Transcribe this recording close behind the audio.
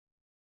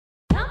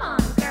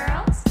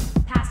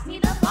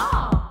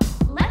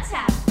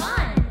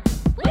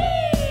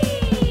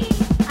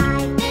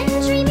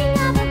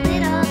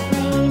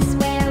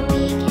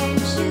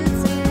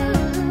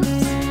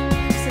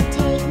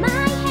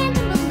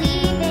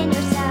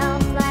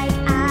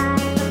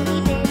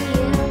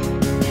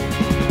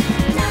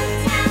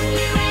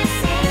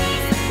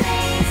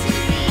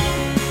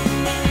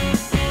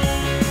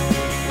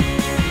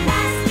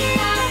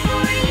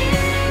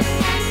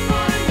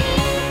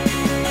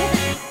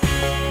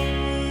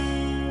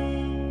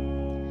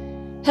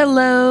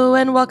Hello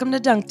and welcome to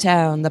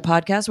Dunktown, the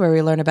podcast where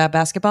we learn about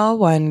basketball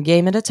one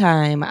game at a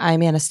time.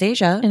 I'm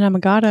Anastasia. And I'm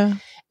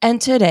Agata. And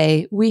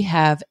today we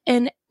have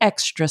an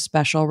extra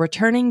special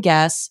returning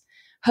guest,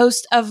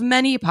 host of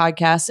many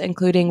podcasts,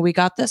 including We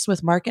Got This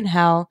with Mark and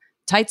Hal,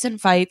 Tights and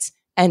Fights,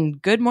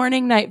 and Good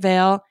Morning Night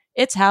Vale.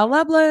 It's Hal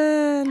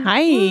Lublin.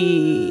 Hi.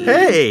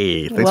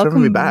 Hey, thanks for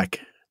having me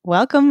back.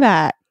 Welcome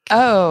back.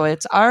 Oh,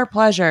 it's our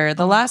pleasure.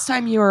 The last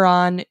time you were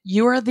on,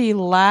 you were the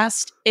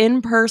last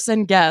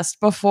in-person guest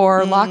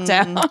before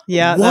lockdown.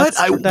 Yeah, What? that's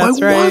I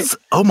right. was?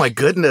 Oh my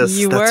goodness.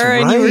 You that's were,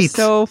 right. and you were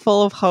so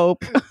full of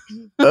hope.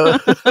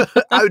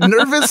 I'm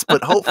nervous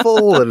but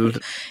hopeful, and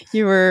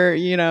You were,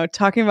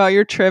 talking about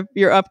your trip,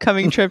 your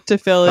upcoming trip to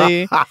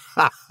Philly.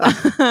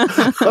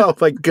 oh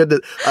my goodness.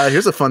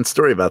 Here's a fun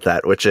story about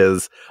that, which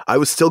is I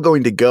was still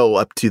going to go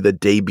up to the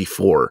day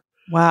before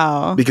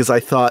Wow. because I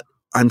thought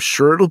I'm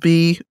sure it'll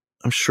be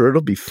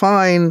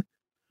fine.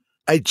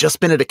 I'd just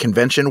been at a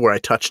convention where I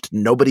touched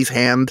nobody's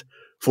hand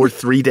for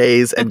 3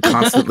 days and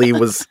constantly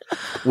was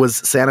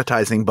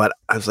sanitizing, but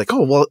I was like,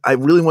 oh well, I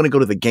really want to go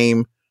to the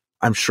game.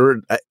 I'm sure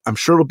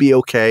it'll be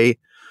okay.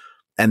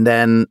 And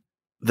then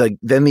the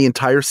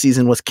entire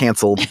season was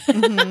canceled,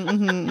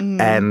 and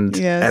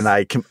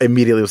I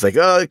immediately was like,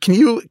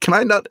 can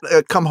I not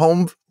come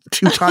home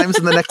 2 times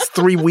in the next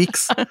 3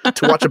 weeks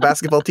to watch a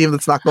basketball team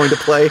that's not going to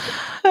play?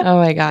 Oh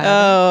my God.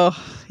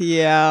 Oh,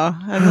 yeah.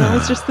 And that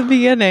was just the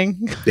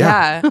beginning.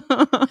 Yeah.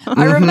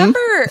 I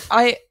remember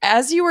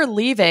as you were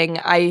leaving,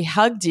 I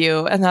hugged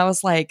you and I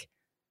was like,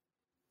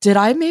 did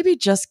I maybe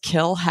just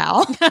kill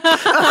Hal?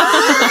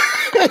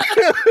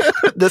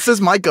 This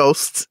is my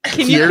ghost.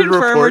 Can you here to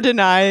confirm or report.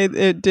 deny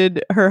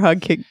did her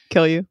hug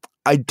kill you?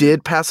 I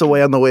did pass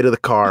away on the way to the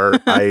car.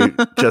 I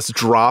just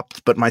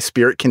dropped, but my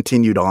spirit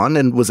continued on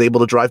and was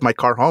able to drive my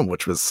car home,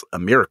 which was a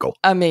miracle.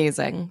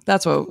 Amazing.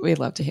 That's what we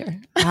love to hear.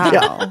 Wow.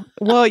 Yeah.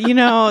 Well,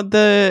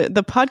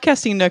 the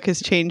podcasting nook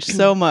has changed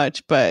so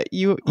much, but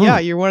you're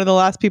one of the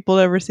last people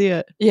to ever see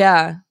it.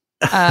 Yeah.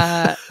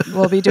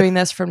 We'll be doing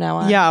this from now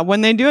on. Yeah, when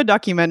they do a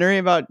documentary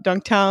about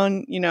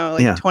Dunktown,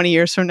 20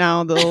 years from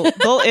now,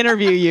 they'll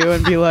interview you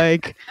and be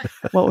like,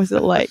 "What was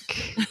it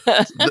like?"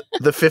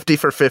 The 50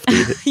 for 50.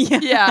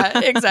 Yeah,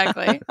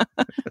 exactly.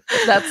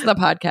 That's the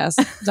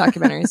podcast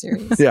documentary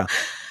series. Yeah.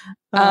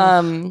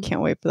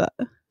 Can't wait for that.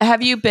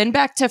 Have you been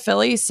back to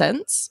Philly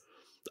since?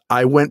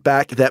 I went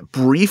back that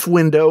brief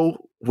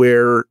window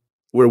where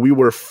we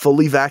were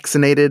fully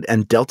vaccinated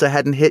and Delta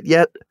hadn't hit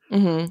yet.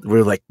 Mm-hmm. We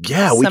were like,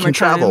 yeah, we can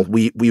travel.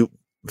 We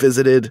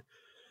visited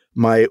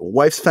my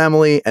wife's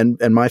family and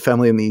my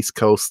family on the East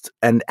Coast,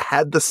 and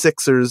had the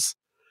Sixers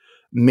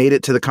made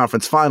it to the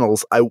conference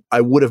finals,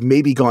 I would have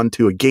maybe gone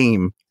to a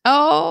game.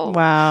 Oh,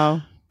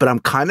 Wow. But I'm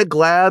kind of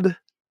glad.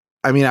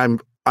 I mean,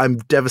 I'm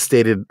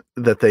devastated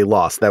that they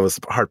lost. That was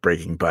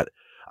heartbreaking, but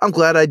I'm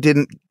glad I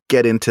didn't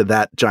get into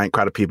that giant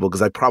crowd of people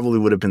because I probably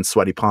would have been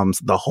sweaty palms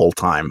the whole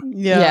time.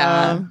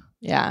 Yeah.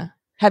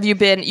 Have you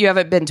been? You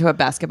haven't been to a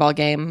basketball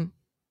game?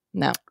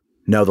 No.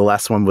 No, the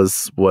last one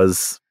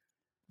was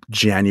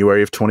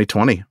January of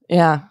 2020.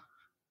 Yeah.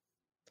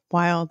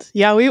 Wild.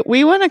 Yeah,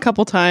 we went a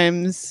couple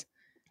times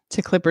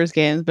to Clippers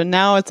games, but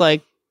now it's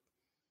like,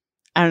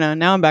 I don't know.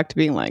 Now I'm back to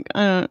being like,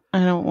 I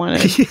don't want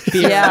to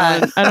be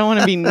around. I don't want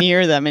to be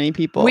near that many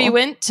people. We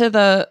went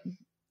to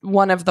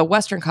one of the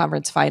Western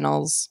Conference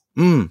Finals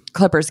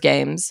Clippers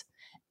games,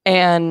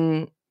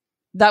 and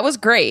that was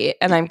great.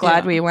 And I'm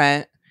glad we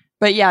went.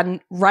 But yeah,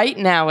 right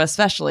now,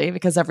 especially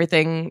because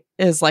everything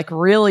is like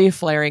really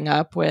flaring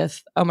up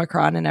with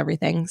Omicron and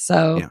everything.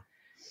 So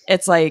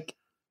it's like,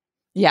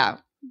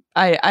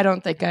 I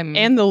don't think I'm.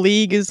 And the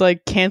league is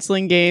like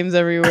canceling games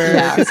everywhere.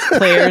 Yeah. 'Cause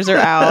players are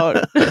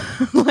out.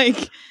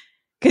 Like,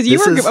 because you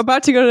were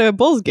about to go to a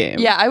Bulls game.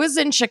 Yeah, I was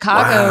in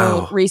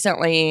Chicago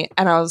recently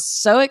and I was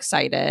so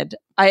excited.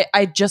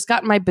 I just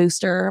got my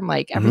booster. I'm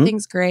like,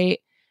 everything's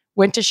great.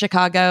 Went to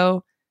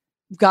Chicago,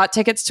 got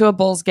tickets to a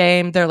Bulls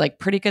game. They're like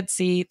pretty good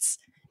seats.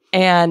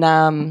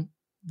 And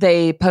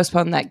they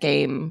postponed that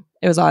game.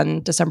 It was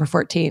on December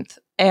 14th.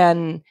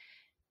 And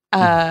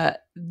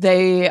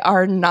they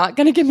are not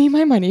going to give me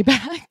my money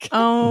back.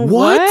 Oh,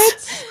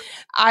 What?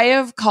 I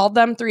have called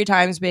them 3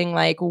 times being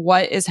like,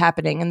 what is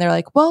happening? And they're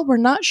like, well, we're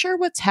not sure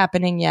what's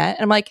happening yet.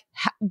 And I'm like,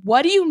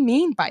 what do you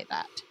mean by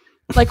that?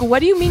 Like, what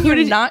do you mean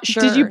you're not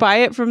sure? Did you buy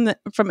it from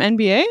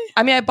NBA?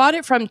 I mean, I bought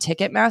it from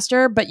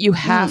Ticketmaster, but you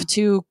have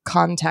to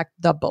contact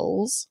the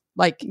Bulls.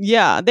 Like,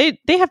 yeah, they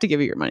have to give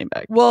you your money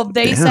back. well,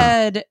 they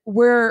said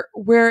we're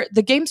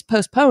the game's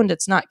postponed.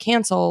 It's not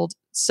canceled.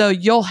 So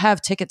you'll have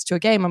tickets to a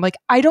game. I'm like,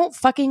 I don't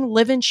fucking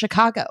live in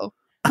Chicago.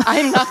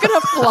 I'm not going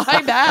to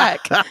fly back.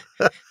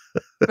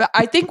 But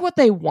I think what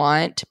they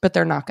want, but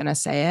they're not going to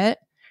say it,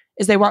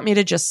 is they want me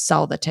to just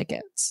sell the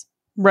tickets.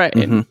 Right.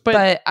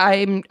 But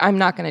I'm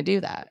not going to do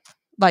that.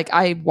 Like,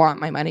 I want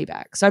my money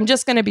back. So I'm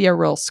just going to be a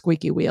real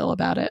squeaky wheel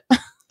about it.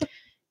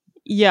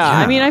 Yeah.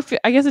 I mean,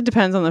 I guess it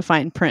depends on the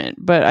fine print,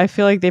 but I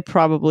feel like they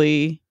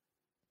probably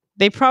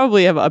have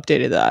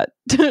updated that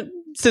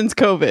since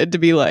COVID to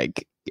be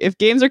like, if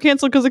games are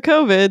canceled because of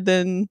COVID,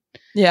 then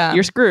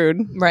you're screwed.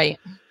 Right.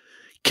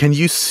 Can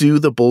you sue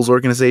the Bulls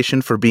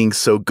organization for being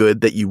so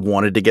good that you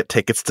wanted to get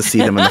tickets to see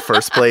them in the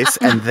first place,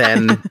 and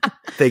then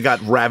they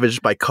got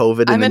ravaged by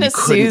COVID, and I'm then going you to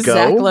couldn't sue go?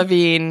 Zach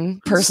LaVine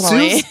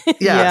personally. Sue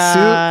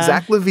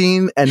Zach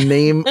LaVine, and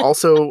name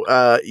also.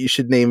 You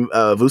should name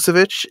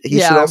Vucevic. He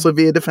should also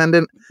be a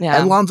defendant,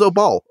 and Lonzo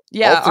Ball.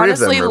 Yeah,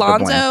 honestly,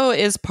 Lonzo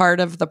is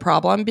part of the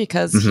problem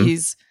because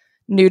he's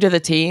new to the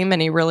team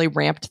and he really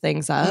ramped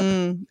things up.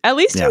 At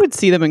least you would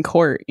see them in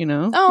court, you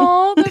know?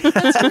 Oh,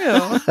 that's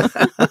true.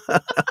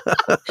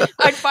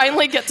 I'd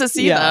finally get to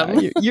see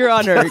them. Your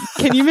Honor,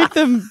 can you make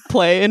them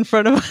play in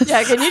front of us?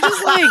 Yeah, can you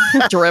just like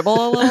dribble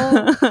a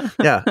little?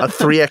 Yeah, a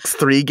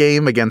 3x3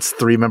 game against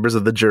 3 members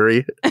of the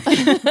jury.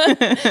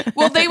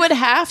 Well, they would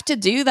have to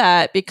do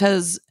that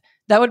because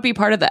that would be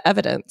part of the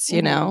evidence,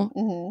 you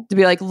know, to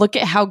be like, look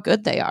at how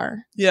good they are.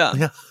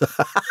 Yeah.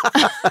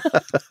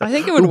 I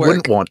think it would Who work.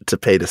 wouldn't want to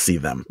pay to see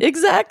them?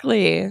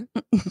 Exactly.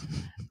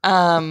 But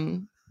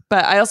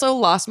I also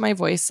lost my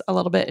voice a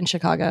little bit in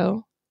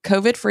Chicago.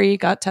 COVID free,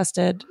 got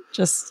tested.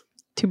 Just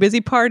too busy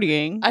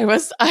partying. I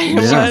was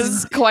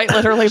quite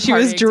literally. She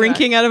was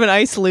drinking out of an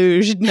ice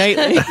luge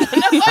nightly. No,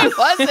 I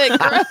wasn't.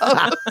 Gross.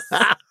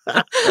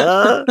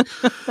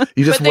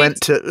 You just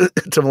went to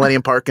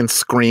Millennium Park and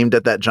screamed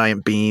at that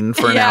giant bean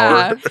for an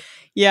hour.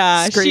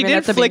 Yeah, Screaming she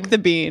did flick the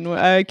bean.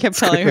 I kept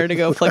telling her to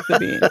go flick the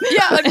bean.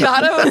 Yeah,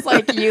 Agata was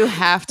like, "You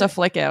have to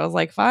flick it." I was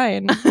like,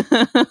 "Fine."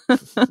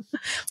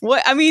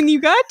 What? I mean, you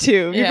got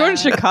to. You're going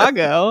to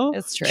Chicago.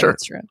 It's true. Sure.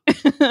 It's true.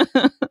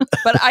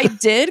 But I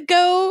did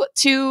go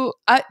to.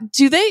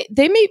 Do they?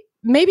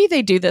 Maybe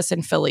they do this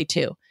in Philly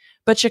too.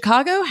 But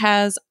Chicago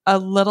has a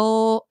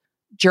little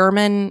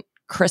German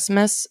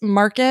Christmas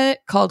market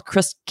called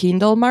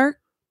Christkindlmarkt,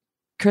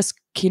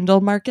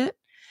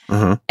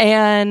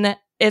 and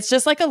it's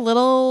just like a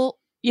little,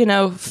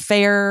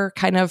 fair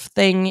kind of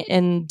thing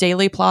in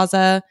Daly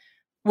Plaza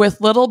with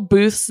little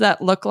booths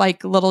that look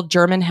like little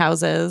German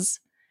houses.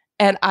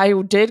 And I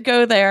did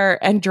go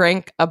there and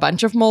drink a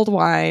bunch of mulled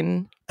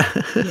wine,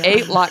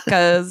 ate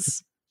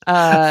latkes,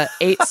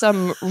 ate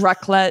some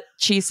raclette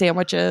cheese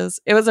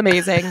sandwiches. It was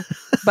amazing.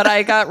 But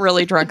I got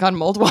really drunk on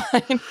mulled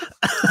wine.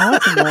 I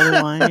like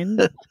mulled wine.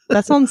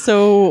 That sounds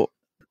so,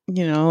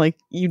 like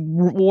you'd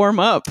warm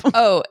up.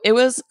 Oh, it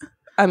was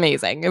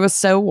amazing. It was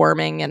so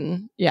warming,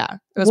 and it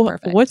was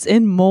perfect. What's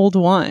in mulled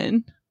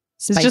wine?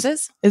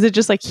 Spices? Is it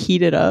just like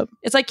heated up?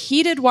 It's like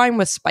heated wine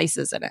with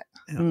spices in it.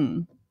 Yeah.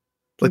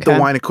 Like the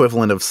wine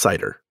equivalent of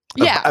cider.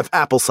 Of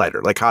apple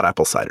cider, like hot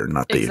apple cider,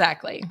 not the...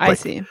 Exactly. I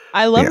see.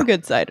 I love a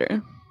good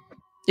cider.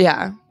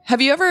 Yeah.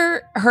 Have you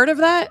ever heard of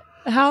that,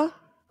 Hal?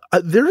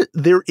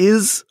 There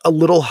is a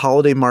little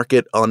holiday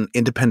market on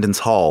Independence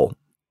Hall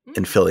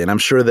in Philly, and I'm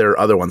sure there are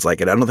other ones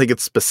like it. I don't think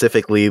it's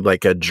specifically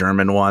like a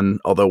German one,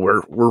 although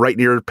we're right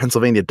near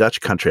Pennsylvania Dutch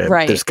country.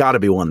 Right. There's got to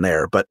be one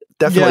there, but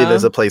definitely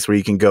there's a place where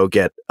you can go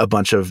get a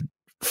bunch of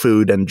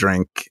food and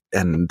drink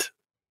and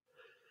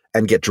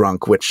get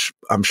drunk, which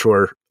I'm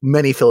sure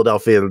many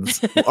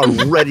Philadelphians are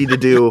ready to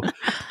do,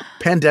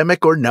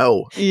 pandemic or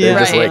no. Yeah. They're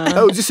just like,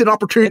 oh, is this an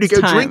opportunity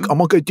to go drink? I'm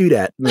going to go do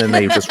that. And then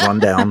they just run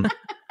down,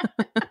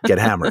 get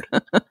hammered.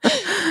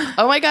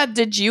 Oh my God.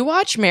 Did you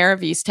watch Mayor of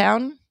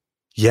Easttown?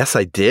 Yes,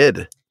 I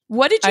did.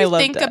 What did you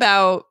think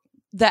about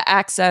the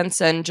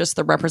accents and just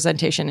the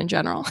representation in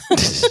general?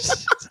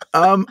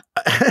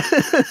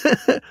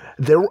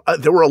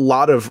 There were a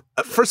lot of,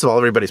 first of all,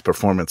 everybody's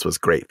performance was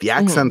great. The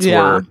accents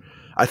were,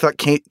 I thought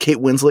Kate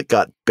Winslet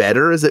got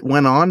better as it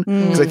went on,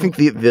 because I think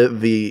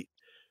the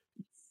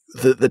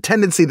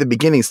tendency at the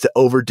beginning is to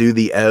overdo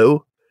the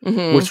O,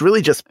 which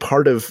really just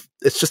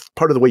it's just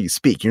part of the way you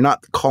speak. You're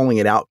not calling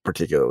it out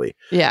particularly.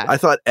 Yeah. I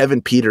thought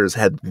Evan Peters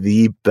had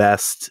the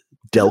best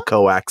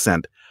Delco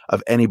accent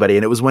of anybody,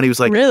 and it was when he was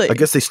like, really? I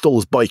guess they stole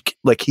his bike.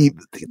 Like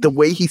the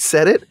way he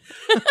said it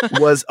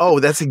was, oh,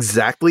 that's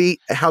exactly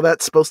how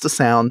that's supposed to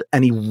sound,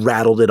 and he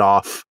rattled it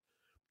off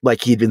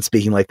like he'd been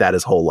speaking like that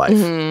his whole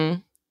life.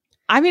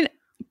 I mean,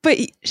 but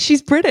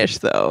she's British,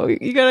 though.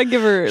 You gotta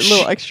give her a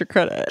little extra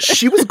credit.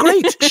 She was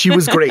great. She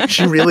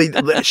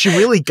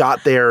really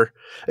got there.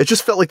 It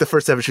just felt like the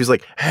first episode. She was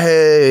like,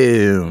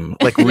 "Hey,"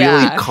 like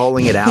really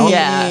calling it out.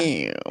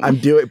 Yeah, I'm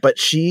doing. But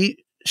she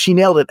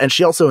nailed it, and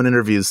she also in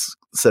interviews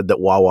said that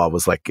Wawa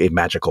was like a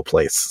magical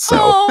place. So,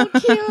 oh,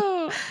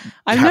 cute.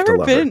 I've never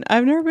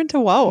been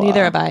to Wawa.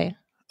 Neither have I.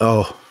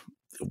 Oh,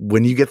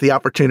 when you get the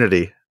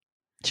opportunity,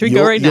 should we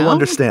go right now? You'll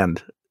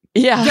understand.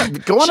 Yeah,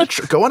 go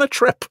on a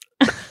trip.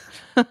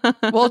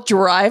 We'll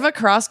drive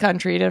across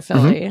country to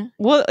Philly.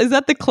 Well, is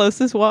that the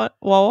closest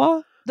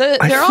Wawa?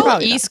 They're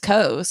all East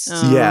Coast.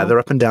 Yeah, they're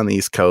up and down the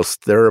East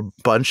Coast. There are a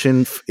bunch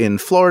in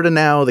Florida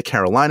now. The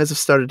Carolinas have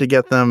started to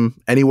get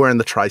them. Anywhere in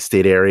the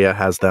tri-state area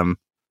has them,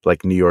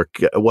 like New York,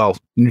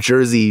 New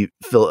Jersey,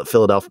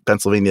 Philadelphia,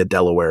 Pennsylvania,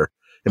 Delaware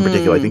in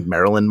particular. I think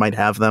Maryland might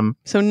have them.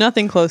 So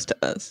nothing close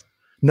to us.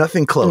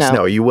 Nothing close.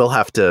 No, you will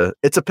have to.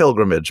 It's a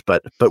pilgrimage,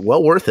 but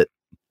well worth it.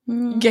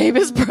 Gabe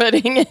is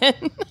putting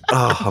in.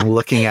 I'm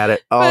looking at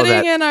it.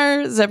 Putting in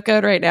our zip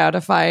code right now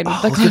to find the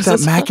look at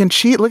that mac and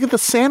cheese. Look at the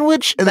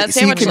sandwich. And that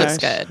sandwich looks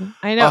good.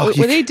 I know.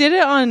 When they did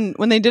it on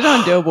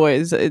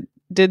Doughboys,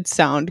 did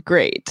sound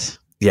great.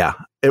 Yeah,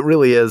 it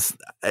really is.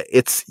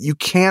 You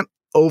can't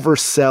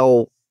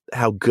oversell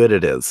how good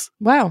it is.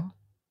 Wow.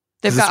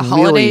 They've 'Cause got it's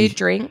holiday really-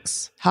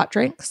 drinks, hot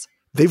drinks.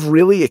 They've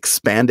really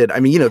expanded. I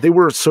mean, they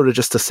were sort of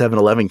just a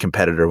 7-Eleven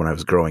competitor when I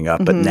was growing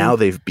up, but Mhm. now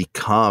they've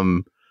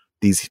become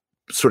these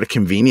sort of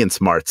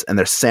convenience marts, and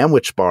their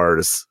sandwich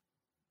bars,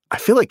 I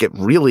feel like it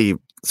really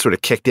sort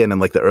of kicked in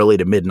like the early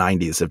to mid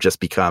 90s, have just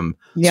become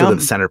sort Yum. of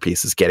the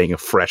centerpiece is getting a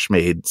fresh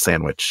made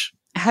sandwich.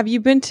 Have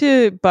you been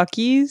to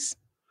Buc-ee's?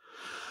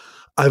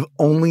 I've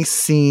only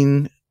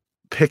seen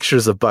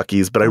pictures of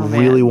Buc-ee's, but I Oh,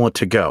 really man. want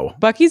to go.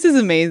 Buc-ee's is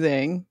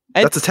amazing.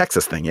 That's a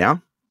Texas thing, yeah?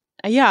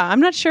 Yeah, I'm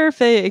not sure if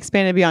they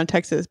expanded beyond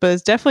Texas, but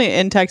it's definitely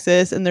in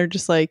Texas, and they're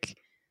just like,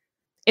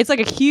 it's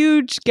like a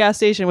huge gas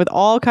station with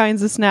all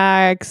kinds of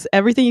snacks,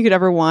 everything you could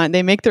ever want.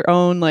 They make their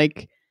own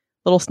like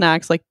little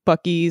snacks, like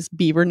Buc-ee's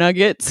beaver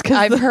nuggets.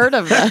 I've heard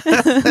of that.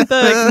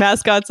 The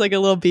mascot's like a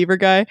little beaver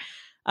guy.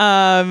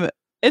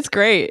 It's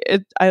great.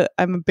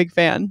 I'm a big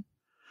fan,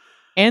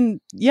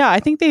 and yeah, I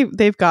think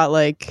they've got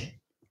like,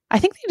 I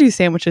think they do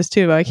sandwiches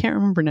too, but I can't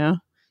remember now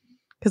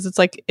because it's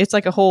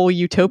like a whole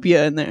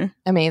utopia in there.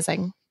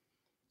 Amazing.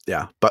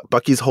 Yeah. But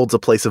Buc-ee's holds a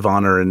place of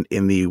honor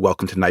in the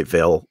Welcome to Night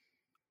Vale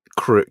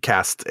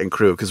cast and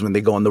crew, because when they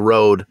go on the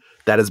road,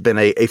 that has been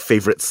a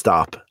favorite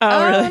stop.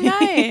 Oh, really?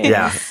 Nice.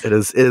 Yeah, it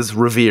is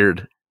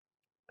revered.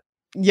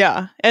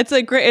 Yeah, it's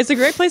a great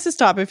place to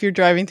stop if you're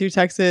driving through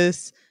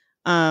Texas.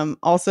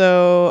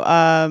 Also,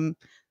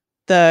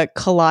 the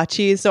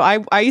kolaches. So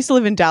I used to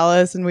live in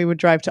Dallas, and we would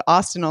drive to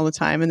Austin all the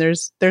time. And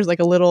there's like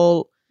a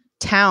little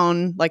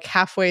town like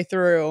halfway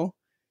through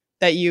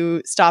that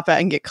you stop at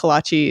and get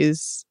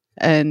kolaches,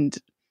 and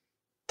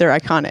they're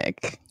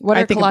iconic. What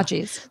I are think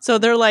kolaches? So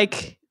they're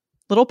like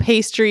little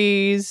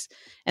pastries,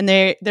 and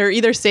they're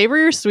either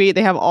savory or sweet.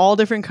 They have all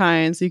different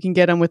kinds. So you can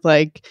get them with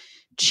like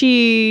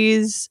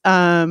cheese,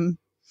 like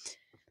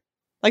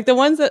the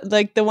ones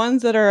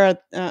that are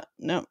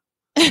no.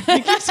 You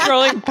keep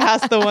scrolling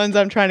past the ones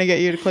I'm trying to get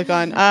you to click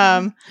on.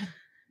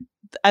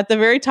 At the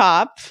very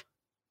top,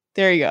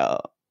 there you go.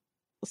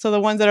 So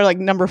the ones that are like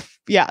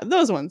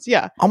those ones,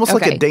 yeah, Almost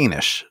like Okay. a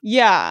Danish.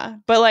 yeah,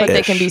 but like But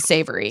they can be Ish.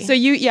 savory. so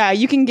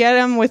you can get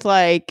them with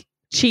like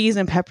cheese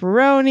and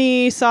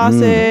pepperoni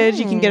sausage.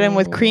 You can get them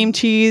with cream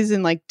cheese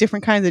and like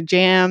different kinds of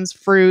jams,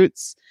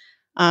 fruits.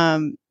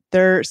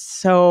 They're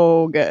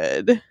so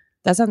good.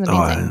 That sounds Oh,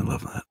 I amazing.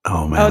 love that.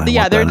 Oh man. Oh, I want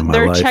yeah, that in my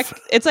they're life. Czech.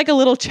 It's like a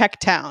little Czech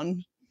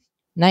town,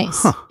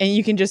 Nice. Huh. and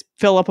you can just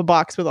fill up a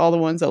box with all the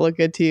ones that look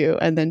good to you,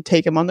 and then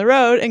take them on the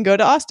road and go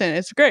to Austin.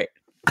 It's great.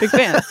 Big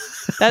fan.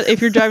 That if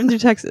you're driving through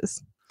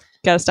Texas,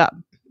 gotta stop.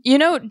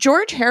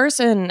 George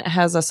Harrison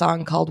has a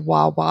song called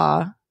Wah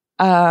Wah.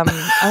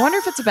 I wonder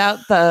if it's about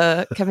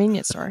the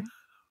convenience store.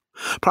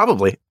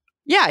 Probably.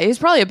 Yeah, he's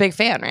probably a big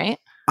fan, right?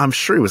 I'm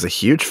sure he was a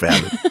huge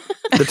fan.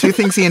 The two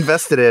things he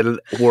invested in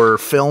were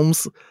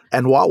films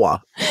and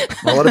Wawa.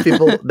 A lot of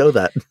people know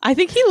that. I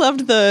think he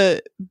loved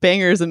the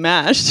bangers and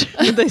mash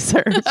that they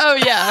served. Oh,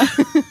 yeah.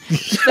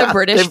 The Yeah,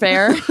 British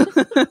Fair.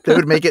 They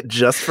would make it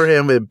just for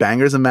him with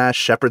bangers and mash,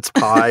 shepherd's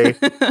pie,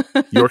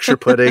 Yorkshire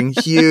pudding,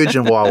 huge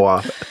in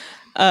Wawa.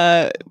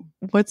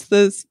 What's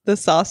the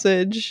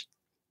sausage?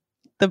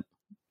 The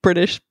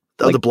British.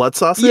 Oh, the blood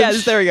sausage?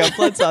 Yes, there we go.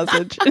 Blood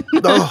sausage.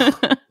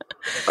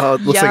 Oh,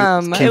 it looks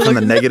Yum. like it came from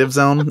the negative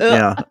zone.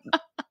 Yeah.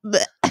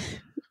 Blech.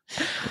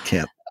 I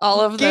can't.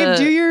 All of Gabe,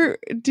 the...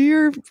 do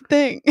your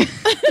thing.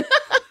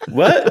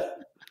 What?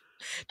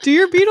 Do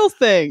your Beatles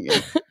thing.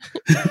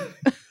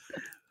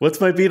 What's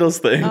my Beatles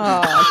thing?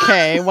 Oh,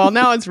 okay. Well,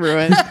 now it's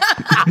ruined.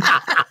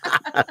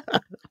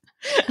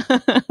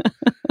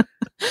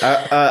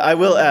 I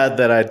will add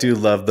that I do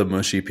love the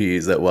mushy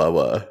peas at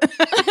Wawa.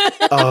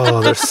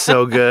 Oh, they're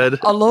so good.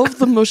 I love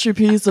the mushy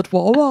peas at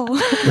Wawa.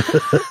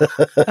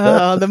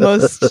 Oh,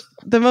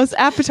 the most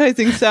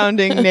appetizing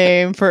sounding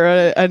name for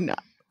an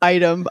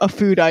item, a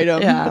food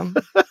item. Yeah.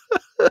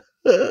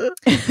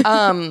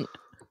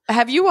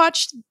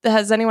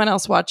 Has anyone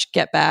else watched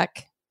Get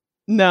Back,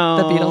 No.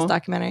 the Beatles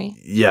documentary?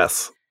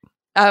 Yes.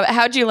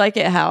 How'd you like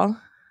it, Hal?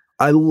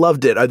 I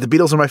loved it. The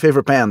Beatles are my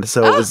favorite band.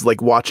 So it was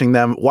like watching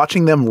them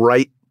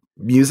write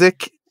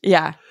music,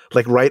 Yeah.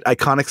 like write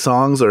iconic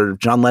songs, or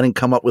John Lennon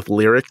come up with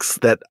lyrics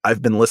that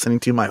I've been listening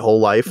to my whole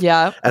life.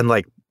 Yeah. And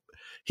like,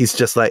 he's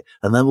just like,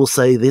 and then we'll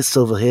say this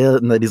over here.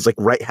 And then he's like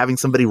having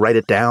somebody write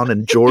it down.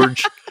 And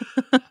George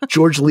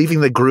leaving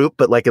the group,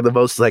 but like in the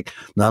most like,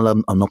 no,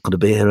 I'm not going to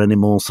be here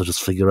anymore. So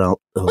just figure out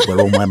where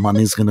all my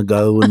money's going to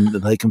go, and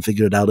they can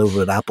figure it out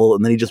over at Apple.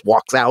 And then he just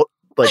walks out.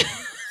 Like,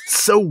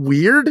 so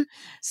weird.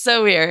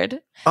 So weird.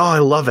 Oh, I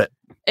love it.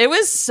 It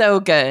was so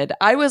good.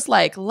 I was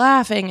like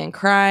laughing and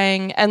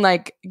crying. And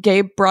like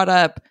Gabe brought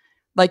up,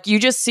 like you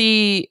just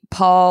see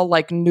Paul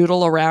like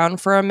noodle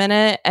around for a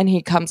minute and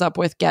he comes up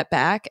with Get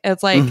Back. And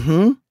it's like,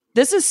 Mhm.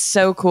 this is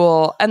so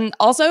cool. And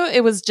also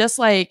it was just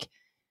like,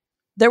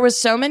 there was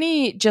so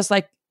many just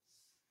like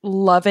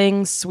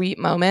loving, sweet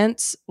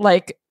moments.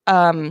 Like,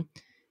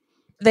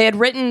 they had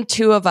written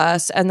Two of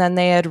Us, and then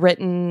they had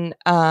written,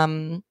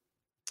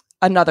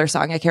 another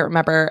song I can't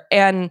remember,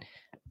 and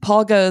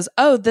Paul goes,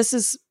 "Oh, this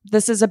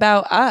is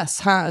about us,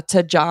 huh?"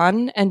 to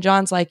John, and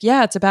John's like,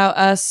 "Yeah, it's about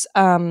us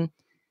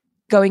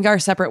going our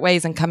separate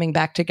ways and coming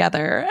back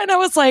together." And I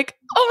was like,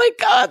 "Oh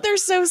my god, they're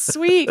so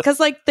sweet," because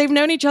like they've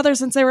known each other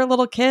since they were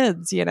little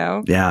kids, you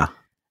know? Yeah.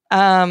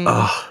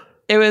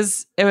 It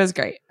was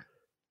great.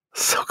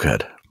 So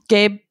good.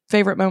 Gabe,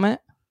 favorite moment?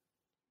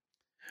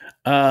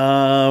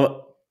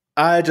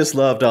 I just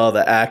loved all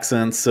the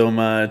accents so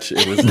much.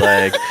 It was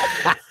like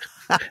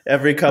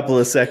every couple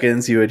of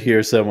seconds you would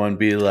hear someone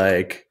be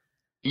like,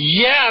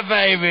 "Yeah,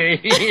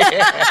 baby."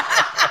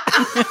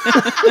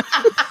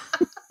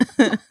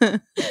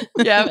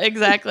 Yeah,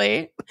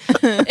 exactly.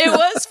 It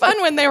was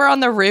fun when they were on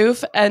the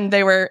roof and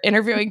they were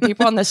interviewing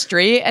people on the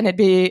street, and it'd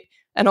be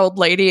an old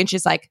lady and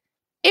she's like,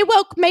 "It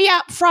woke me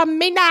up from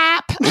me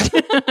nap."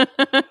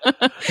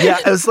 Yeah,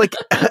 it was like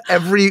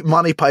every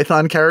Monty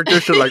Python character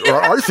should like,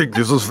 "Well, I think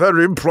this is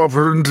very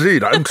improper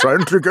indeed. I'm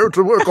trying to go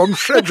to work on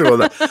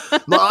schedule. I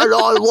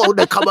want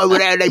to come over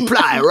there and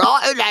play,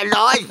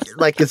 right?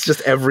 Like it's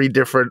just every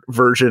different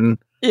version.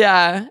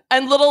 Yeah.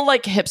 And little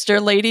like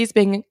hipster ladies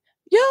being,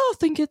 "Yeah, I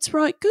think it's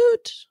right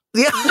good."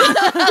 Yeah.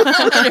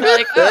 And you're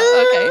like,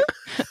 "Oh,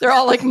 okay." They're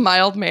all like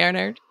mild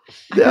mannered.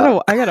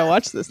 I gotta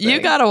watch this thing. You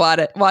gotta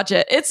watch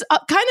it. It's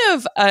kind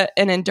of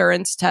an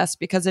endurance test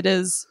because it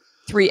is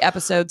 3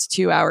 episodes,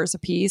 2 hours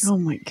apiece. Oh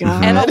my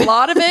god. And a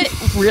lot of it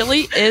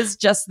really is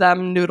just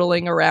them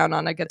noodling around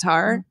on a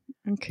guitar.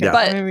 Okay, Yeah.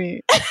 But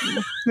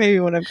maybe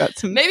when I've got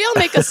some. maybe I'll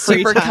make a Free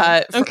super time.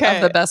 cut Okay.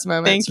 of the best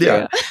moments. Thank you.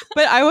 Yeah.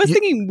 But I was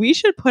thinking we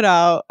should put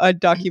out a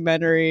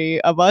documentary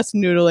of us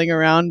noodling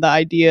around the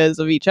ideas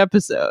of each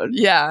episode.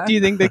 Yeah. Do you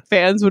think the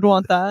fans would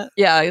want that?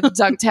 Yeah.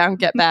 Dunktown,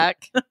 get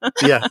back.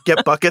 Yeah,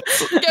 get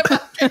buckets. Get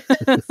back.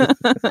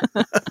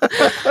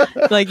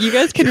 Like you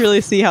guys can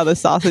really see how the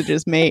sausage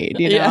is made,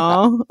 you Yeah.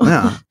 know?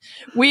 Yeah.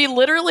 We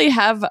literally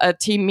have a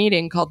team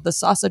meeting called the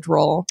Sausage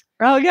Roll.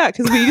 Oh yeah,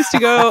 because we used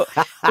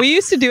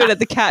to do it at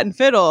the Cat and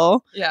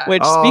Fiddle, Yeah.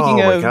 which Oh, speaking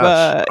my of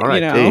gosh. you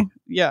R.I.P. know,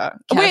 yeah.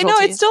 Wait, no,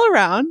 Casualty. it's still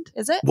around.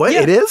 Is it? What?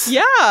 Yeah. It is?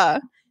 Yeah.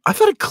 I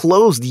thought it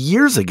closed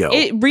years ago.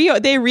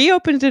 They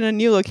reopened in a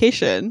new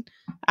location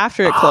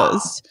after it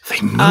closed.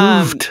 They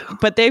moved.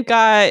 But they've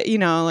got, you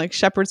know, like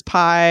shepherd's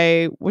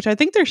pie, which I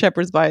think their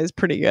shepherd's pie is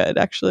pretty good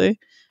actually.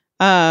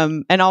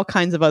 And all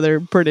kinds of other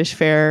British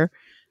fare.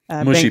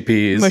 Mushy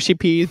peas. Mushy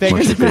peas,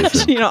 bangers Mushy and peas,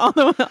 mash, you know,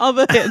 all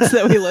the hits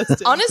that we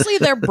listed. Honestly,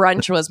 their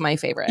brunch was my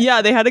favorite.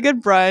 Yeah, they had a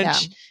good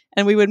brunch. Yeah.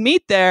 And we would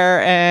meet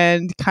there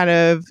and kind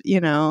of, you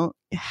know,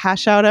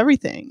 hash out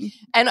everything.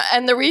 And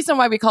the reason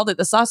why we called it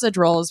the sausage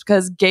roll is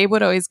because Gabe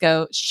would always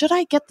go, "Should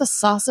I get the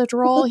sausage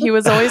roll?" He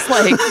was always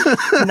like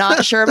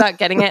not sure about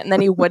getting it, and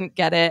then he wouldn't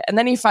get it, and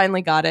then he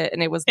finally got it,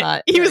 and it was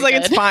not. He was very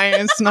like, good. "It's fine.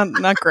 It's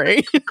not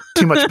great."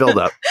 Too much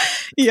buildup.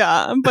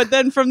 Yeah, but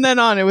then from then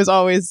on, it was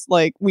always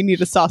like, "We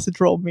need a sausage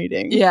roll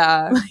meeting."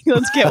 Yeah, Like,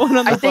 let's get one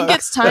on the I think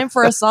books. it's time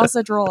for a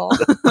sausage roll.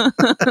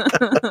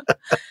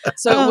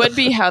 So it would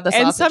be how the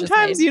sausage And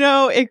sometimes, is made. you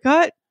know,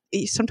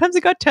 sometimes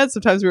it got tense.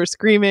 Sometimes we were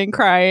screaming,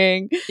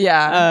 crying,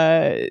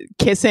 Yeah,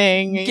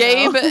 kissing. you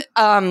Gabe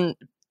know?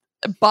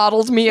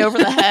 bottled me over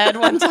the head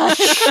one time.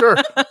 Sure.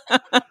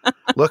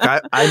 Look,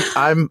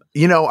 I'm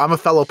a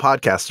fellow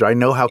podcaster. I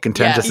know how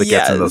contentious Yes. it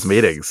gets in those Yes.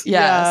 meetings.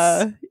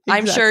 Yes.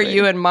 I'm sure exactly.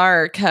 you and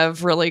Mark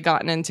have really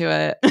gotten into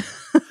it.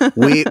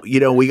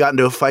 We got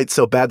into a fight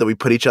so bad that we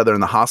put each other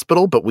in the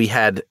hospital, but we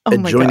had Oh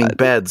my adjoining God.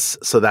 beds,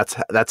 so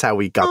that's how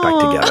we got back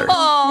Aw. together.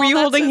 Oh, Were you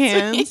that's holding so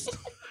hands? sweet.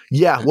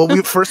 Yeah, well, we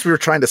were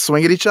trying to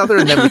swing at each other,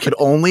 and then we could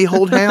only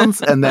hold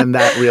hands, and then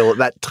that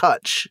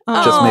touch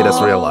just made us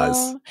Aw.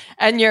 realize.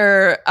 And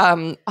your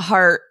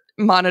heart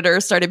monitor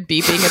started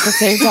beeping at the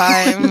same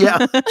time.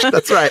 Yeah,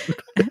 that's right.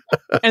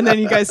 And then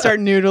you guys start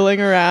noodling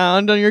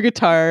around on your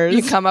guitars.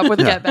 You come up with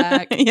Yeah. Get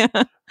Back. yeah.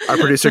 Our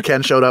producer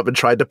Ken showed up and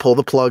tried to pull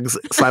the plugs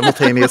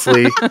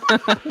simultaneously.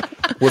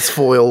 Was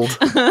foiled.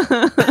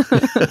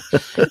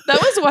 That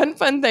was one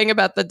fun thing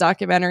about the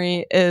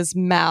documentary is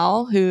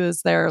Mal, who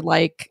is their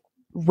like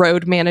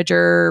road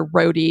manager,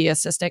 roadie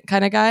assistant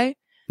kind of guy.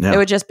 Yeah. It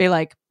would just be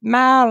like,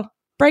 "Mal,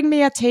 bring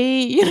me a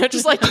tea," you know,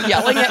 just like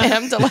yelling at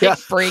him to like Yeah.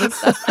 bring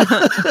stuff.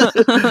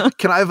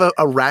 Can I have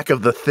a rack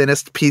of the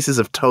thinnest pieces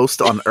of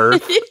toast on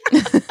earth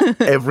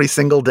every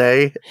single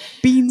day?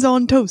 Beans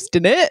on toast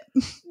in it.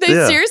 They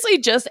Yeah. seriously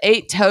just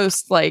ate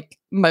toast like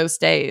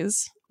most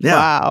days. Yeah.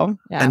 Wow.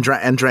 Yeah.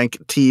 And drank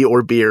tea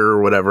or beer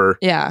or whatever.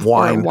 Yeah.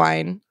 Wine. Or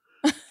wine.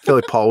 I feel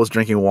like Paul was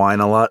drinking wine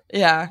a lot.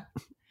 Yeah.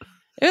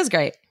 It was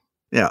great.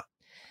 Yeah.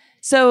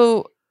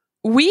 So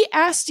we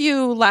asked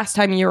you last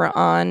time you were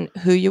on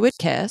who you would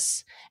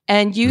kiss,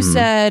 and you Hmm.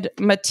 said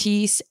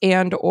Matisse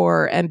and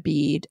or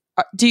Embiid.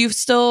 Do you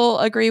still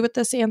agree with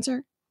this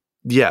answer?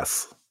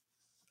 Yes.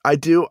 I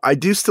do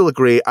still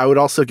agree. I would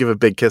also give a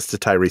big kiss to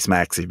Tyrese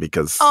Maxey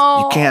because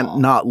Oh. you can't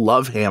not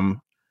love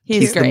him.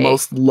 He's great. the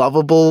most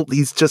lovable.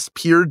 He's just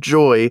pure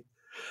joy,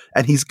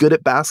 and he's good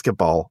at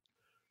basketball,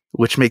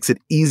 which makes it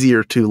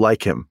easier to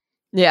like him.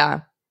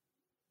 Yeah.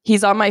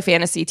 He's on my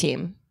fantasy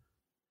team,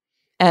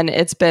 and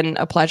it's been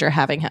a pleasure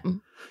having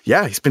him.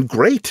 Yeah, he's been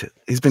great.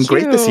 He's been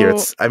great this year.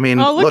 It's, I mean,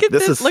 look at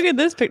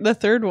this pic, the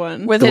third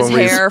one with his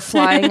hair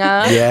flying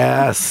up.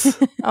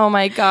 Yes. Oh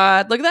my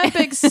God! Look at that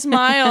big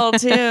smile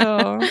too.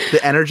 The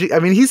energy. I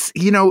mean, he's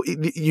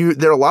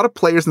there are a lot of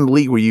players in the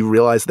league where you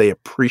realize they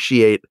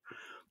appreciate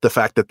the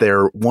fact that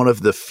they're one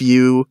of the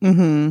few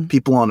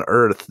people on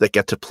earth that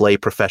get to play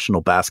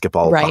professional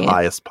basketball at the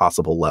highest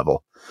possible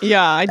level.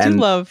 Yeah, I do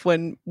love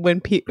when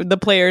the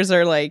players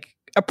are like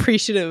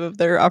appreciative of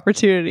their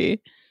opportunity.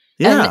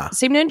 Yeah. And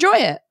seem to enjoy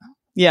it.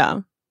 Yeah.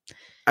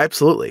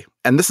 Absolutely.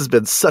 And this has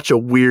been such a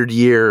weird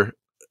year.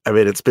 I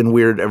mean, it's been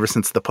weird ever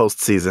since the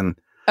postseason.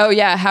 Oh,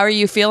 yeah. How are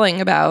you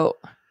feeling about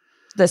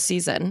this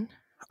season?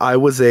 I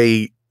was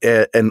an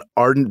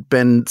ardent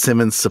Ben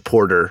Simmons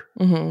supporter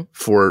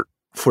for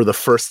the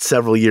first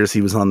several years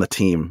he was on the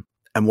team.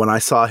 And when I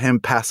saw him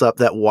pass up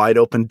that wide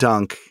open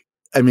dunk,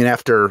 I mean,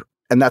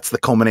 and that's the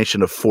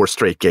culmination of 4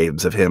 straight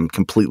games of him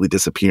completely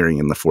disappearing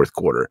in the fourth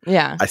quarter.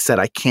 Yeah. I said,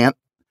 I can't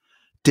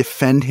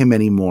defend him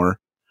anymore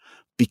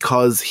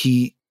because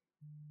he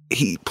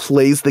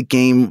plays the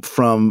game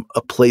from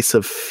a place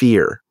of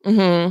fear.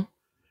 And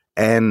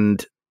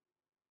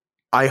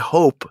I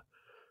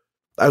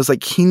was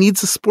like, he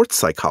needs a sports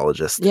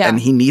psychologist. Yeah. And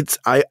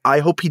I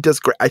hope he does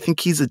great. I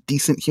think he's a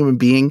decent human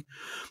being.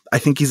 I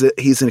think he's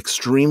an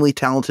extremely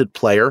talented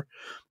player.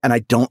 And I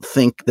don't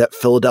think that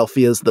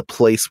Philadelphia is the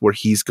place where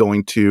he's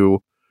going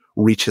to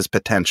reach his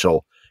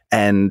potential.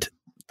 And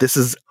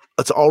it's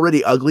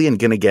already ugly and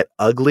going to get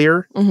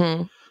uglier.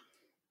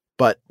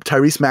 But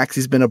Tyrese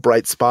Maxey's been a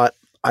bright spot.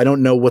 I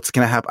don't know what's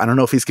going to happen. I don't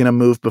know if he's going to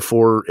move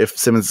if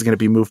Simmons is going to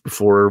be moved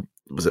before,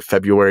 was it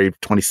February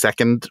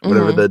 22nd,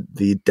 whatever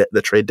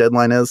the trade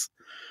deadline is.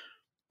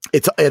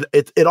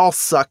 It all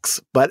sucks,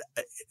 but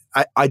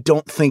I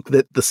don't think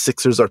that the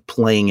Sixers are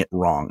playing it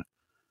wrong.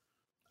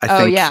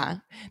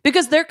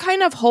 Because they're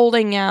kind of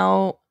holding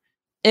out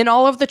in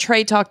all of the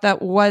trade talk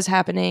that was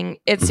happening.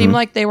 It seemed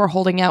like they were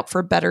holding out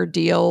for better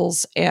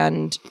deals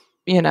and,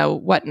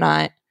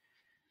 whatnot.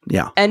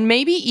 Yeah. And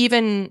maybe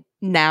even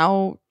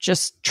now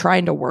just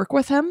trying to work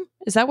with him.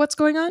 Is that what's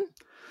going on?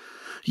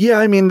 Yeah.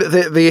 I mean,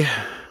 the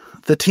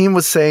team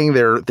was saying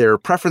their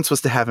preference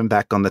was to have him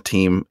back on the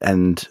team.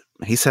 And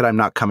he said, I'm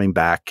not coming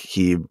back.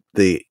 He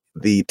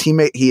had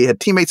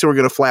teammates who were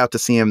going to fly out to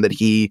see him that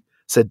he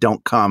said,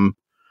 don't come.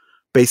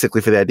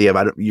 Basically for the idea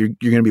of you're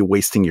going to be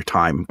wasting your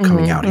time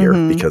coming out here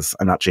because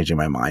I'm not changing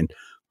my mind.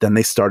 Then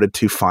they started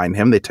to fine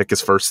him. They took his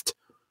first,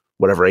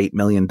 $8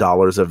 million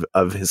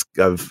of his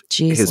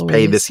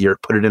pay this year,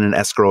 put it in an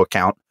escrow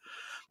account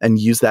and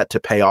used that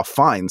to pay off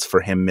fines for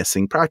him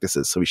missing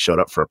practices. So he showed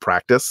up for a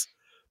practice,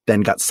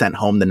 then got sent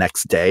home the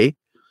next day.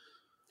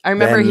 I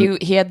remember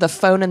he had the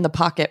phone in the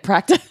pocket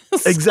practice.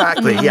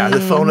 Exactly. Yeah. The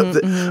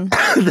phone.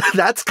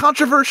 That's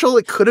controversial.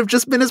 It could have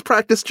just been his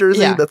practice jersey.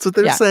 Yeah. That's what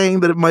they're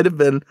saying that it might have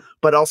been.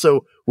 But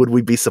also, would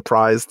we be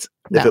surprised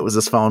if it was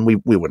his phone? We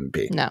wouldn't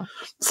be. No.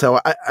 So,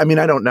 I mean,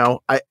 I don't know.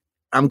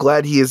 I'm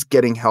glad he is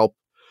getting help.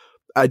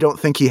 I don't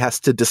think he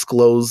has to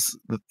disclose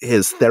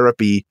his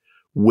therapy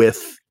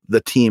with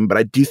the team, but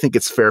I do think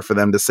it's fair for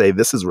them to say,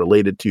 this is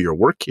related to your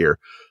work here.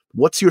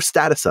 What's your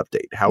status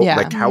update?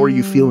 How are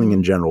you feeling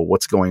in general?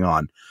 What's going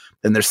on?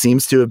 And there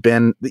seems to have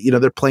been,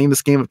 they're playing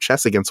this game of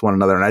chess against one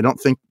another. And I don't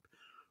think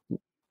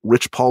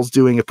Rich Paul's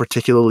doing a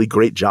particularly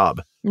great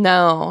job.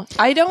 No,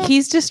 I don't.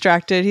 He's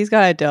distracted. He's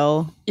got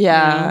Adele.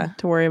 Yeah.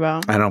 To worry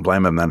about. I don't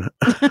blame him then.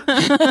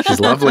 She's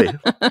lovely.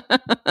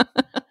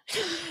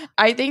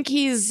 I think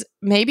he's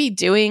maybe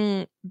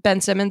doing Ben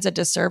Simmons a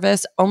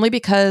disservice only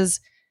because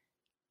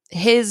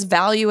his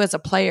value as a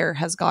player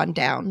has gone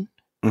down.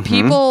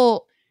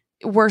 People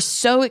were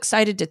so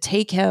excited to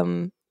take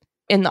him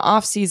in the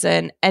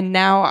offseason. And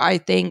now I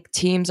think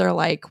teams are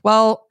like,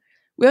 well,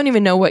 we don't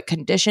even know what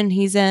condition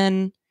he's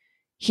in.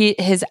 We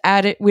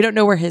don't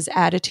know where his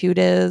attitude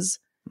is.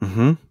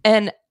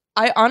 And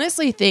I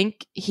honestly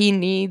think he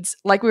needs,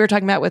 like we were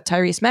talking about with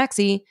Tyrese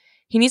Maxey,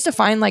 he needs to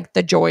find like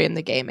the joy in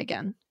the game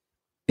again.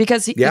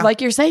 Because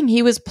like you're saying,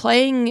 he was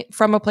playing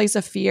from a place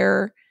of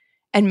fear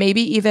and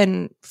maybe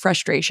even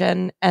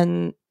frustration.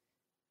 And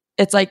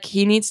it's like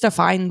he needs to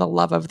find the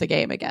love of the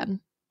game again.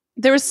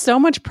 There was so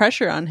much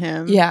pressure on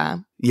him. Yeah.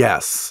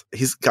 Yes.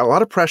 He's got a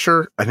lot of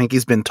pressure. I think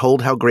he's been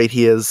told how great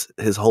he is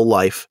his whole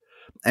life.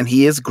 And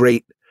he is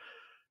great.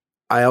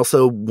 I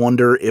also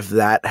wonder if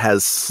that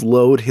has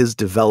slowed his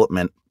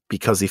development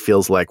because he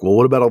feels like, well,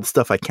 what about all the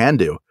stuff I can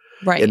do?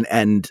 Right.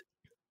 And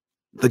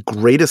the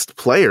greatest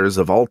players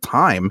of all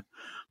time,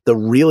 the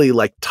really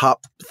like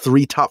top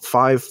 3, top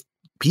 5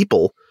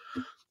 people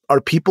are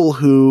people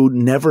who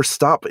never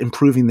stop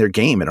improving their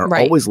game and are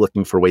always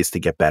looking for ways to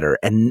get better.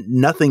 And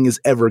nothing is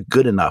ever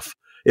good enough.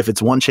 If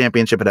it's 1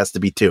 championship, it has to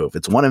be 2. If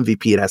it's 1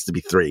 MVP, it has to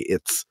be 3.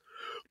 It's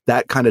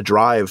that kind of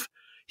drive.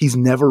 He's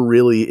never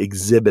really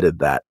exhibited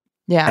that.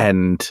 Yeah.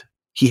 And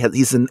he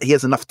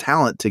has enough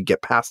talent to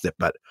get past it.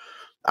 But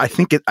I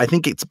think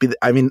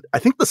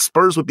the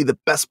Spurs would be the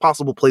best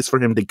possible place for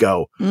him to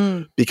go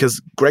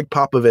because Greg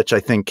Popovich,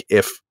 I think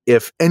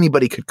if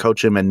anybody could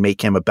coach him and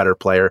make him a better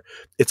player,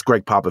 it's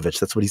Greg Popovich.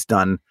 That's what he's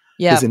done.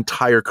 his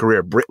entire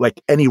career.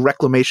 Like any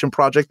reclamation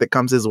project that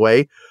comes his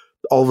way,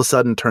 all of a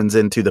sudden turns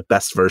into the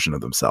best version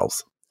of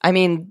themselves. I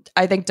mean,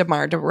 I think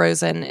DeMar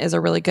DeRozan is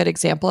a really good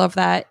example of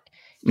that.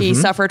 He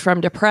suffered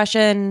from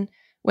depression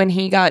when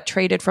he got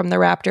traded from the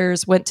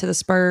Raptors, went to the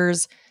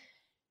Spurs.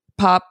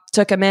 Pop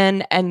took him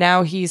in, and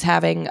now he's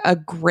having a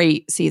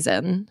great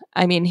season.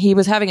 I mean, he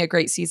was having a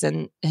great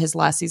season his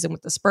last season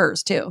with the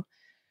Spurs too.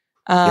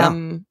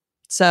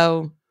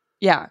 So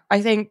yeah,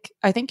 I think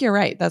you're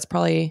right. That's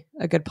probably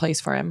a good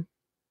place for him.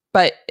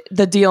 But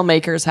the deal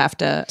makers have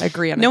to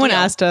agree on it. No one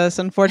asked us,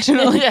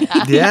 unfortunately.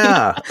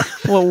 Yeah.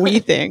 What we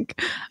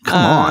think.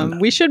 Come on.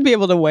 We should be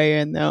able to weigh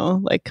in, though.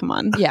 Like, come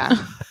on. Yeah.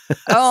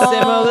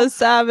 Simo the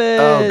Savage.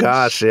 Oh,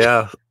 gosh,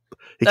 yeah.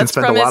 He can That's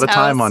spend a from lot his of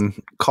time house. on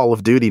Call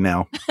of Duty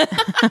now.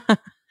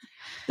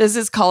 This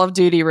is Call of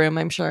Duty room,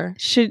 I'm sure.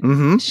 Should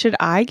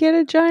I get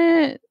a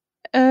giant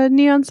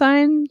neon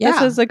sign that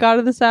says the God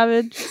of the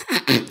Savage?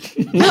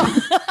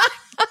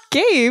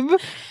 Gabe.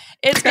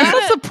 It's That's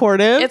not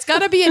supportive. It's got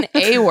to be an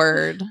A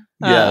word.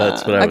 Yeah,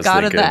 that's what I A was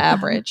God thinking. of the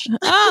average.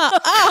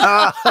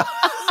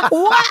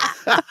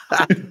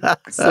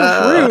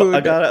 So rude.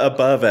 I got it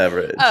above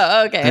average.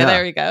 Oh, okay. Yeah.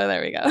 There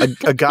we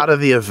go. A God of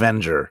the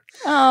Avenger.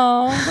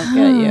 Oh, look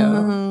at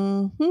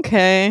you.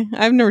 Okay.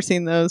 I've never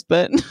seen those,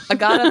 but A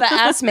God of the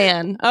ass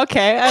man.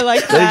 okay. I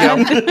like There that.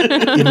 you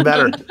go. Even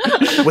better.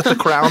 With the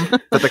crown,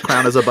 but the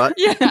crown is a butt.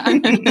 Yeah.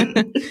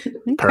 Okay,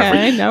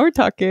 Perfect. now we're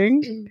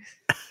talking.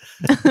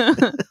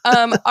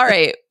 All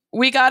right.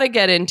 We got to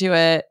get into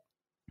it.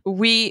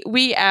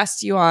 We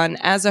asked you on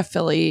as a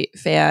Philly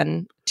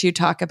fan to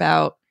talk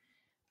about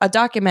a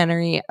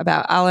documentary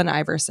about Allen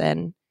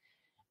Iverson.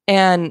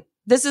 And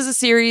this is a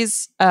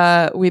series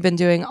we've been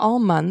doing all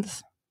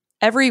month.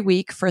 Every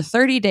week for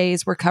 30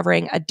 days, we're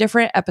covering a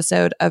different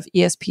episode of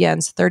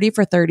ESPN's 30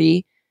 for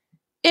 30.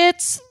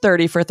 It's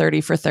 30 for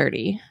 30 for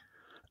 30.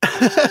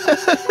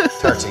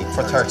 30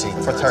 for 30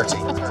 for 30.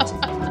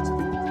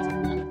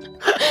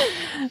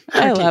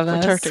 I love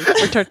For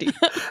this. turkey.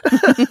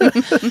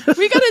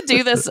 We got to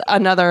do this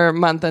another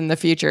month in the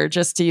future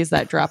just to use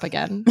that drop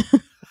again.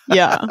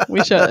 Yeah,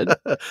 we should.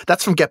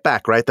 That's from Get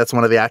Back, right? That's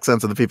one of the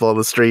accents of the people on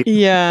the street.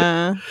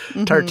 Yeah.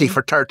 Turkey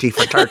for turkey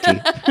for turkey.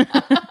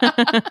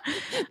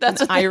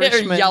 That's what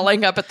Irishman. they're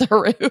yelling up at the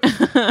roof.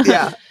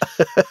 Yeah.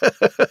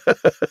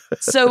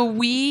 So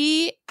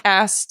we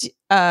asked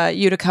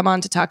you to come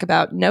on to talk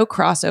about No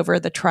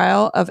Crossover, the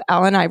trial of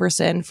Allen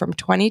Iverson from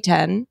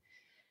 2010.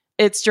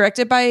 It's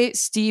directed by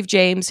Steve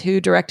James,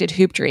 who directed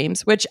Hoop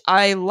Dreams, which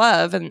I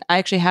love. And I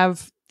actually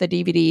have the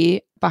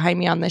DVD behind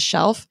me on this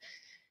shelf.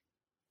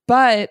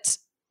 But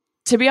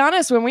to be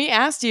honest, when we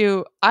asked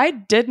you, I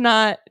did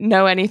not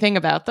know anything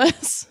about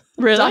this.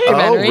 Really?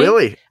 Documentary. Oh,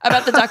 really?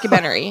 About the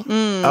documentary.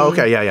 Oh,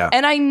 okay. Yeah, yeah.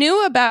 And I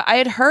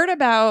had heard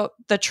about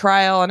the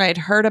trial and I'd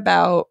heard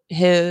about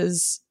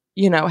his,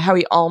 how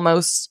he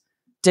almost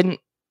didn't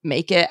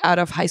make it out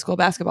of high school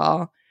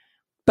basketball.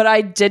 But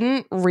I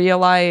didn't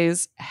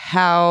realize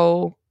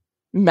how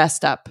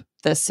messed up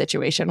this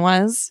situation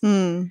was.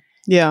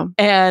 Yeah.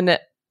 And,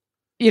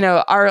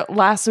 our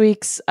last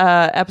week's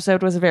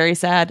episode was very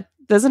sad.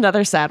 There's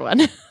another sad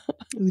one.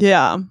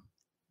 Yeah.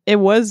 It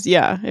was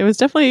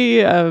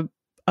definitely a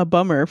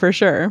bummer for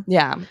sure.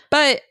 Yeah.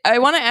 But I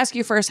want to ask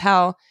you first,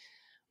 Hal,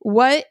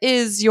 what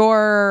is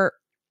your,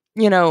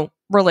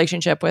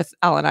 relationship with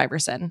Allen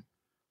Iverson?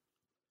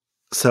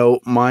 So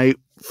my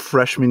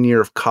freshman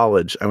year of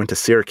college, I went to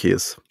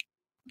Syracuse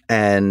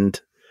and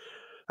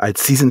I had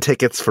season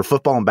tickets for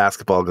football and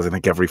basketball because I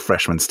think every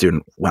freshman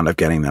student wound up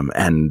getting them.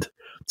 And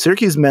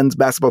Syracuse men's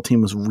basketball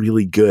team was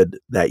really good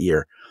that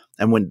year.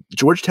 And when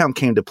Georgetown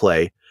came to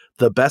play,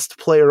 the best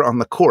player on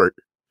the court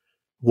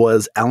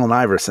was Allen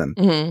Iverson.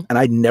 Mm-hmm. And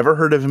I'd never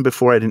heard of him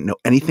before. I didn't know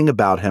anything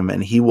about him.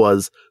 And he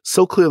was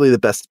so clearly the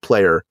best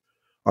player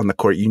on the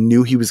court. You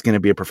knew he was going to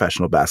be a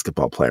professional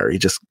basketball player. He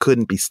just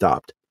couldn't be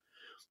stopped.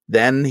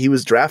 Then he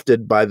was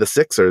drafted by the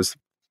Sixers.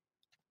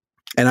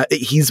 And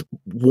he's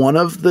one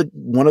of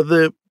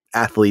the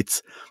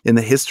athletes in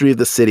the history of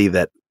the city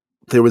that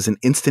there was an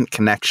instant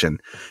connection.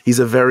 He's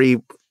a very,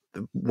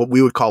 what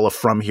we would call a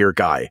from here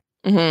guy,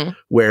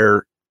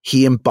 where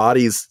he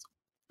embodies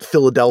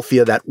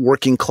Philadelphia, that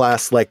working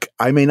class, like,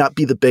 I may not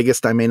be the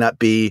biggest, I may not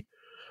be,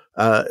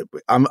 I'm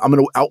going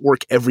to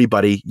outwork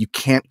everybody. You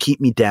can't keep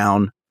me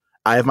down.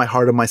 I have my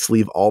heart on my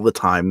sleeve all the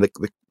time.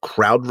 The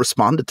crowd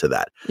responded to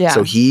that. Yeah.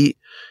 So he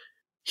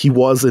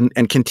was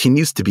and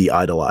continues to be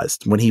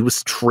idolized. When he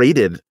was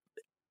traded,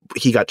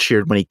 he got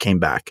cheered when he came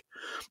back.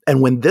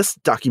 And when this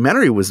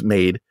documentary was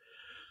made,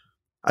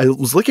 I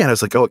was looking at it, I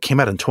was like, oh, it came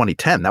out in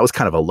 2010. That was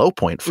kind of a low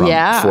point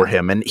for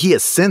him. And he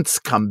has since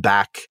come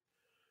back.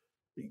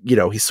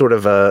 He's sort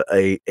of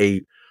a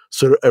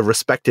sort of a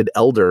respected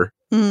elder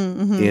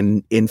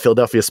in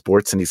Philadelphia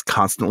sports, and he's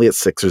constantly at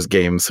Sixers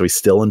games. So he's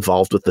still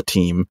involved with the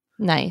team.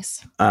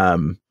 Nice.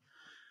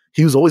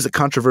 He was always a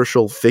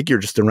controversial figure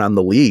just around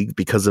the league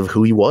because of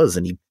who he was,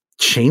 and he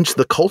changed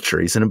the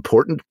culture. He's an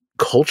important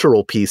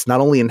cultural piece,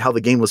 not only in how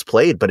the game was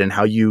played, but in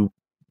how you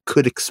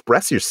could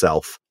express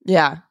yourself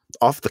Yeah.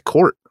 off the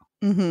court.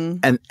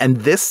 Mm-hmm. And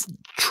this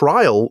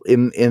trial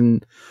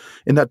in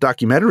that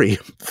documentary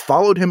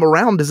followed him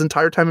around his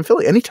entire time in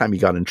Philly. Anytime he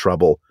got in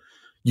trouble,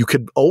 you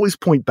could always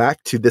point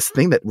back to this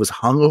thing that was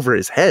hung over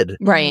his head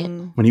Right.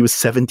 when he was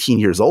 17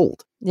 years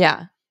old.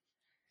 Yeah.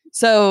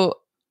 So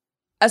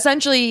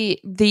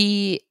essentially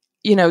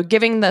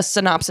giving the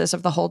synopsis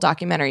of the whole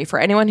documentary for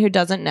anyone who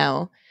doesn't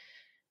know,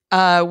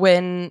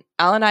 when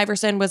Allen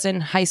Iverson was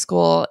in high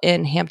school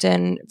in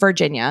Hampton,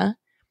 Virginia,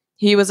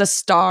 he was a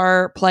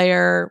star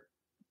player,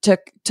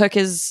 took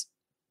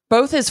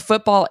both his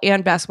football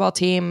and basketball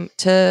team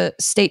to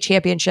state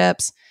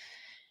championships,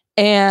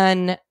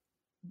 and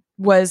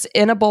was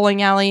in a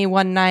bowling alley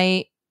one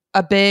night.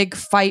 A big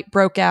fight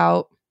broke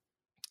out.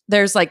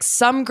 There's like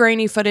some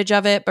grainy footage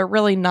of it, but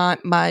really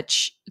not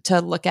much to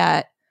look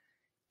at.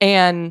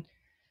 And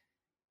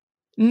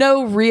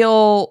no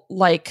real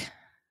like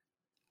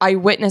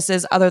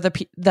eyewitnesses other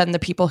than the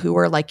people who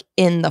were like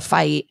in the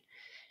fight.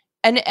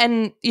 And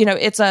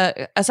it's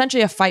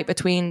essentially a fight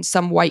between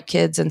some white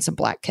kids and some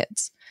black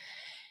kids.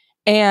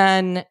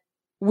 And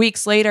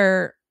weeks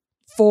later,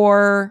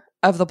 4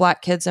 of the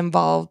black kids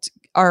involved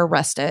are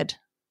arrested,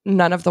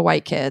 none of the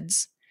white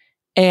kids.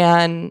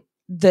 And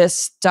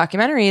this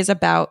documentary is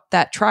about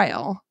that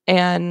trial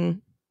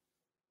and,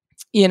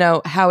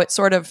 how it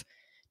sort of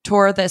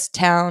tore this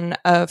town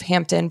of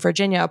Hampton,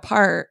 Virginia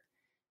apart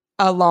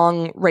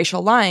along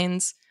racial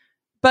lines.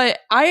 But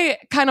I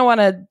kind of want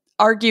to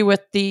argue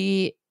with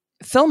the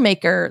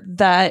filmmaker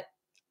that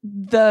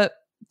the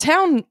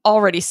town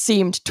already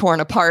seemed torn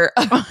apart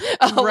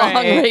along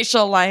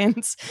racial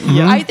lines.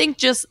 Yeah. I think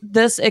just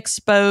this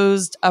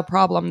exposed a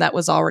problem that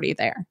was already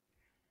there.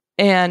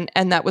 And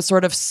that was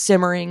sort of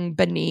simmering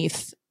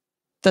beneath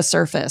the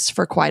surface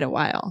for quite a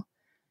while.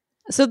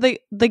 So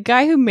the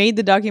guy who made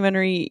the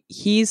documentary,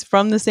 he's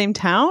from the same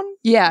town?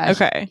 Yeah.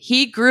 Okay.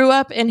 He grew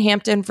up in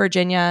Hampton,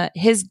 Virginia.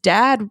 His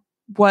dad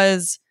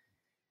was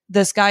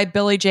this guy,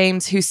 Billy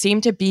James, who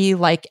seemed to be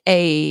like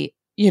a,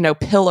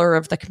 pillar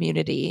of the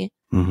community.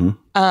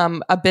 Mm-hmm.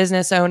 A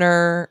business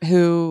owner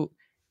who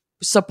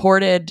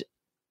supported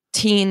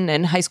teen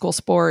and high school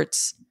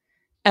sports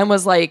and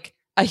was like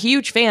a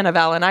huge fan of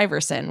Allen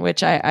Iverson,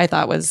 which I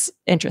thought was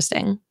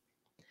interesting.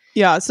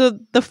 Yeah, so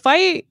the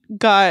fight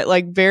got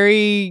like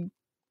very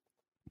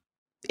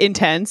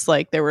intense.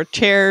 Like there were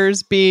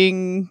chairs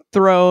being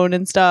thrown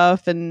and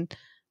stuff. And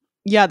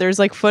yeah, there's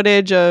like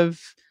footage of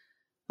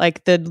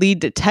like the lead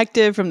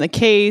detective from the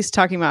case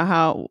talking about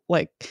how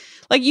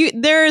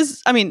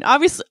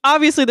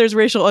obviously there's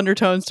racial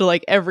undertones to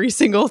like every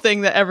single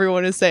thing that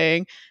everyone is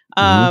saying.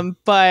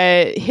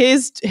 But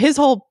his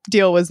whole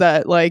deal was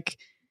that like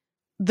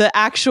the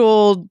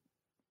actual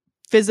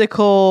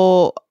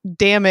physical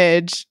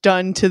damage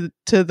done to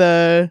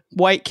the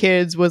white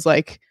kids was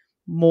like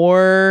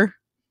more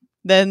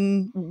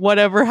than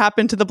whatever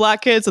happened to the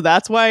black kids. So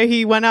that's why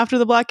he went after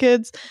the black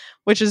kids,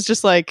 which is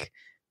just like,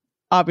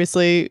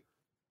 obviously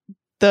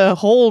the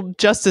whole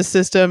justice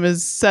system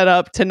is set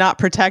up to not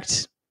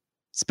protect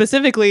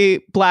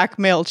specifically black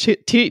male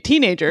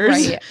teenagers.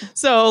 Right.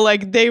 So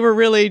like they were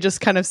really just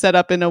kind of set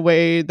up in a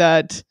way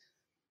that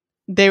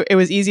it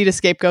was easy to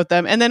scapegoat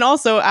them. And then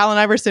also Allen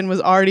Iverson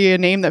was already a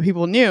name that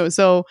people knew.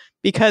 So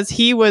because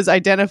he was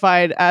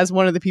identified as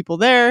one of the people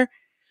there,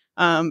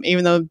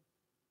 even though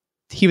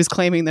he was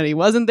claiming that he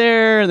wasn't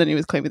there, and then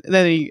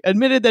he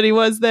admitted that he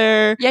was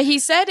there. Yeah, he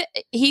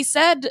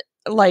said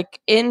like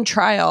in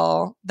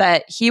trial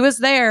that he was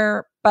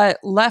there, but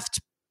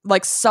left,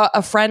 like saw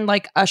a friend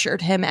like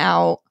ushered him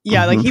out.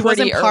 Yeah, like he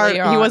wasn't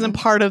he wasn't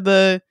part of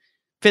the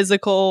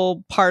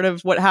physical part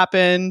of what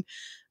happened.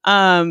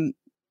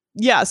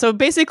 Yeah, so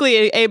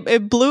basically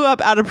it blew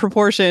up out of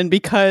proportion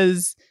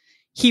because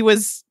he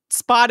was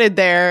spotted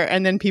there,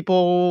 and then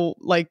people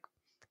like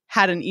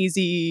had an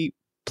easy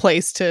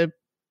place to,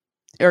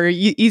 or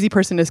easy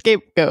person to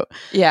scapegoat.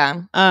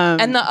 Yeah.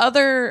 And the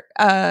other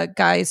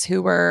guys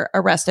who were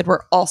arrested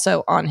were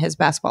also on his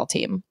basketball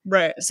team.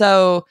 Right.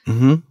 So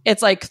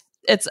it's like,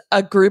 it's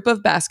a group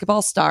of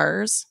basketball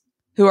stars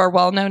who are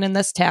well known in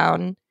this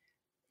town.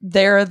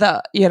 They're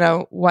the,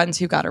 ones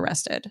who got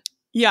arrested.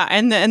 Yeah.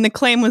 And the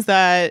claim was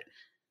that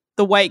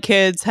the white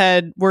kids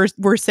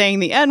were saying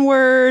the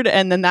N-word,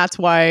 and then that's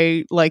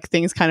why like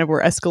things kind of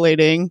were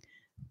escalating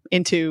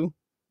into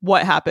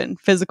what happened,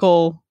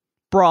 physical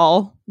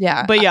brawl.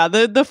 Yeah. But yeah,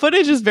 the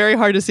footage is very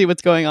hard to see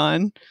what's going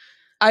on.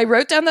 I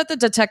wrote down that the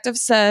detective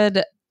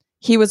said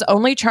he was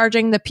only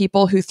charging the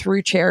people who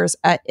threw chairs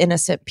at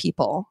innocent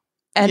people.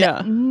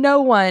 And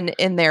no one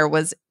in there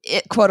was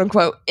quote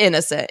unquote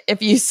innocent.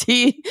 If you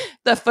see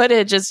the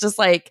footage, it's just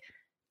like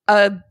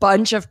a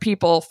bunch of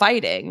people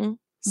fighting.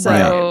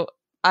 So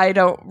I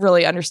don't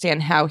really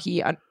understand how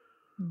he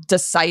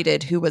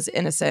decided who was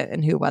innocent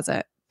and who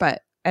wasn't.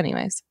 But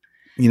anyways.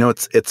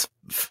 It's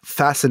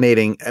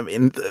fascinating. I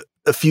mean,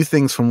 a few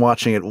things from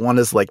watching it. One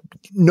is like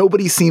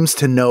nobody seems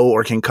to know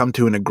or can come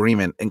to an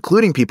agreement,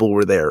 including people who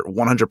were there,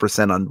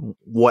 100% on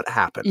what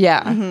happened.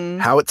 Yeah. Mm-hmm.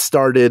 How it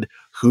started,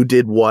 who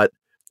did what,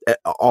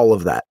 all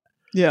of that.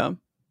 Yeah.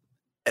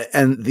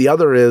 And the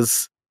other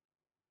is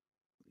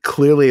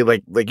clearly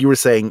like you were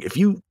saying, if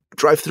you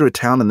drive through a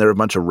town and there are a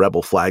bunch of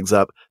rebel flags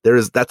up,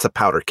 that's a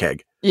powder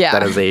keg. Yeah.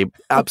 That is a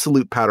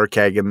absolute powder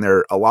keg, and there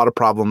are a lot of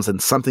problems,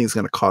 and something's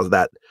going to cause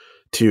that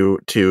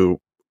to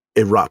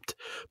erupt.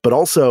 But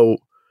also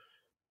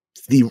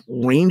the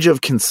range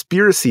of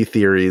conspiracy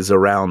theories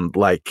around,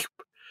 like,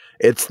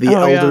 it's the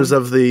elders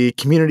of the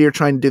community are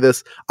trying to do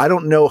this. I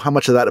don't know how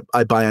much of that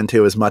I buy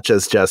into, as much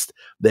as just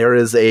there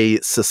is a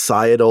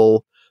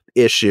societal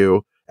issue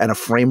and a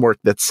framework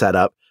that's set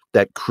up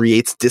that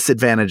creates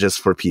disadvantages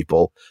for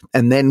people,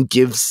 and then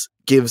gives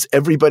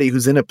everybody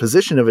who's in a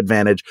position of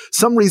advantage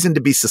some reason to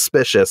be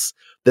suspicious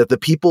that the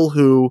people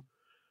who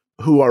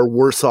are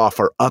worse off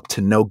are up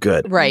to no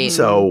good. Right.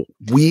 So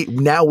we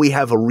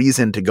have a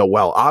reason to go,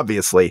 well,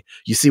 obviously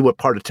you see what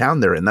part of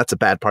town they're in. That's a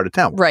bad part of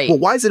town. Right. Well,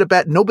 why is it a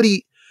bad?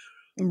 Nobody,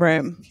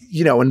 right.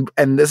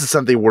 And this is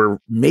something we're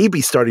maybe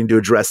starting to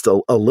address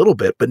a little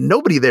bit, but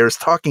nobody there is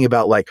talking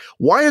about, like,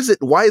 why is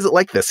it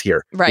like this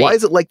here? Right. Why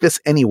is it like this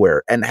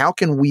anywhere? And how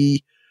can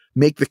we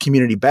make the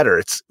community better?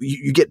 It's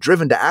you get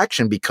driven to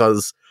action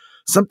because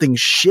something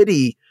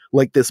shitty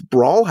like this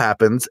brawl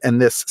happens,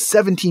 and this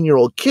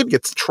 17-year-old kid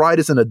gets tried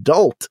as an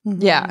adult.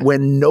 Yeah.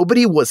 When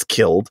nobody was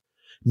killed.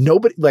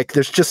 Nobody, like,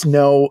 there's just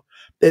no,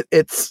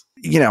 it's,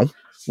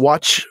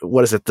 watch,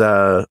 what is it?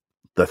 The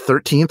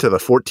 13th or the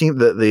 14th,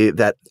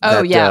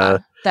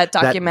 that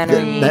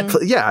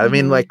documentary. I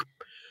mean, like,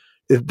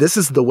 this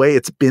is the way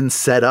it's been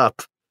set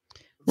up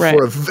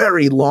for a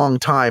very long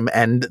time,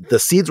 and the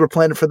seeds were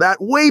planted for that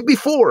way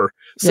before.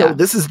 So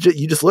this is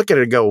you just look at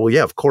it and go, well,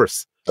 yeah, of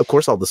course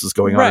all this is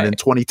going on. And in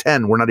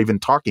 2010, we're not even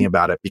talking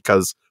about it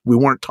because we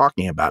weren't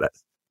talking about it.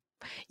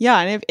 Yeah,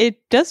 and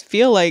it does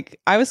feel like,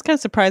 I was kind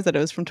of surprised that it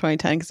was from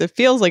 2010 because it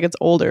feels like it's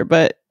older,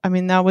 but I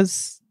mean, that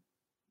was,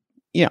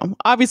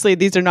 obviously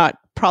these are not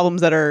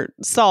problems that are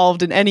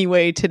solved in any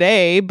way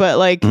today, but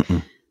like,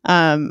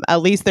 at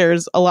least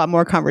there's a lot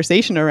more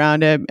conversation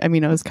around it. I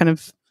mean, I was kind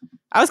of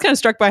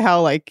struck by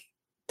how, like,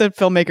 the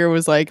filmmaker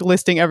was, like,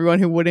 listing everyone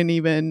who wouldn't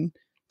even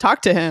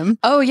talk to him.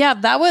 Oh yeah,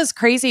 that was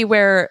crazy,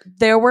 where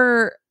there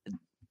were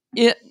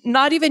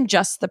not even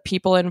just the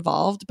people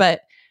involved,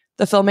 but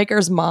the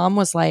filmmaker's mom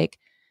was like,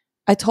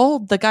 I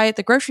told the guy at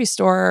the grocery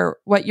store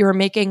what you were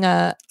making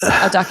a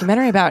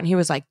documentary about, and he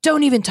was like,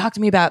 don't even talk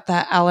to me about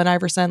that, Allen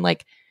Iverson.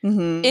 Like,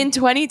 in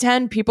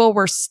 2010, people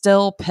were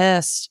still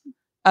pissed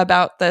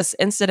about this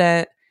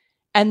incident,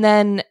 and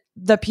then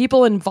the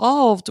people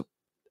involved,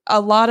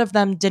 a lot of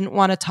them didn't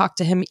want to talk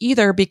to him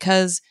either,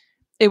 because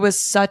it was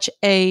such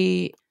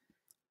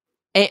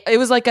it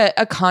was like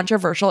a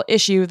controversial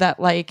issue that,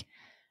 like,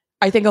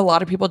 I think a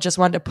lot of people just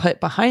wanted to put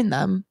behind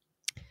them.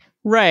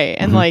 Right.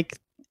 And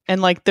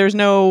like there's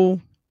no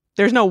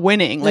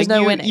winning. There's like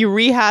no winning. You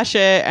rehash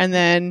it, and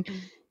then,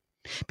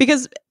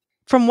 because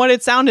from what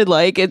it sounded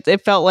like,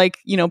 it felt like,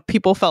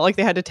 people felt like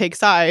they had to take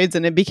sides,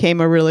 and it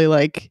became a really,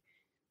 like,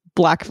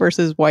 black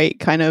versus white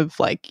kind of,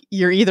 like,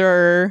 you're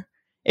either,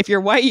 if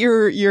you're white,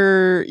 you're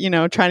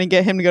trying to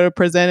get him to go to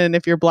prison, and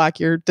if you're black,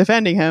 you're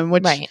defending him,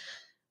 which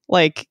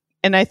like,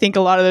 and I think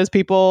a lot of those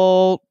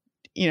people,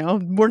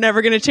 were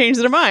never going to change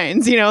their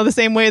minds, the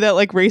same way that,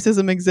 like,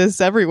 racism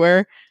exists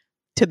everywhere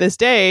to this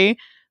day,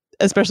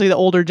 especially the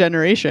older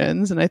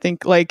generations. And I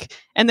think, like,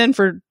 and then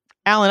for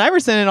Allen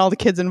Iverson and all the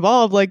kids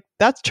involved, like,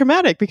 that's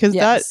traumatic, because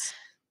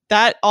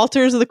that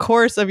alters the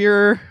course of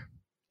your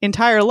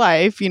entire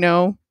life,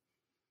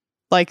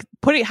 like,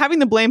 having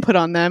the blame put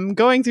on them,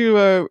 going through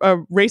a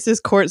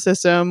racist court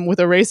system with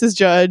a racist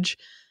judge,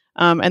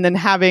 and then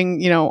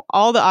having,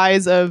 all the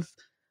eyes of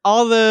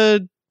all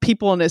the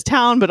people in his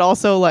town, but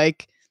also,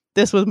 like,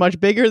 this was much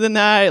bigger than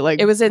that.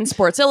 Like, it was in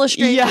Sports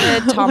Illustrated.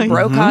 Tom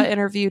Brokaw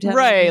interviewed him.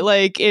 Right.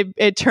 Like,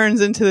 it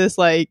turns into this,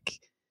 like,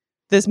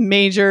 this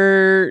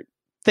major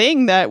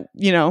thing that,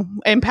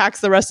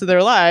 impacts the rest of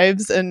their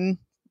lives. And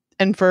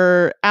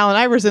for Allen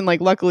Iverson, like,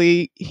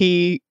 luckily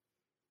he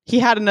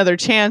had another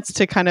chance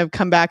to kind of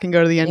come back and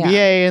go to the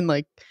NBA. And,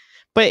 like,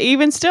 but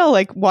even still,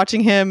 like,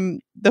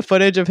 watching the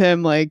footage of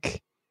him,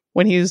 like,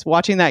 when he was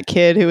watching that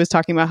kid who was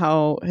talking about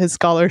how his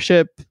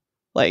scholarship,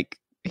 like,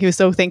 he was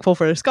so thankful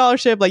for his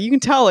scholarship. Like, you can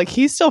tell, like,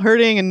 he's still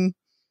hurting, and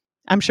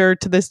I'm sure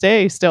to this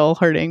day still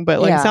hurting. But,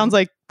 like, it sounds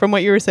like from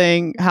what you were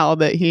saying, Hal,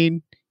 that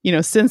he,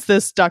 since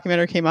this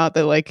documentary came out,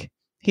 that, like,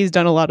 he's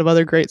done a lot of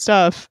other great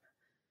stuff,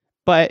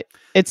 but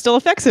it still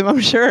affects him,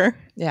 I'm sure.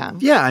 Yeah.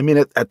 Yeah. I mean,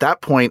 at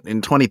that point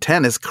in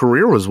 2010, his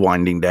career was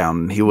winding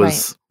down. He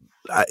was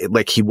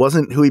like, he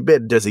wasn't who he'd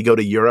been. Does he go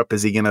to Europe?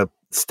 Is he going to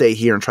stay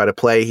here and try to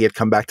play? He had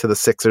come back to the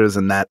Sixers,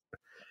 and that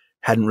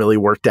hadn't really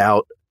worked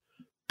out.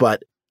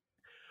 But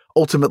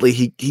ultimately,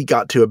 he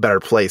got to a better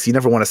place. You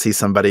never want to see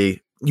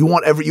somebody. You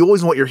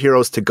always want your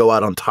heroes to go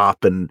out on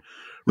top and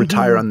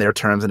retire on their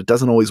terms, and it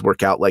doesn't always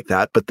work out like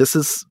that. But this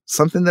is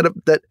something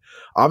that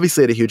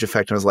obviously had a huge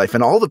effect on his life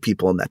and all the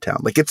people in that town.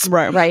 Like, it's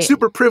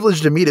super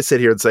privileged of me to sit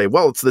here and say,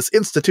 well, it's this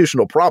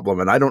institutional problem,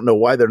 and I don't know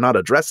why they're not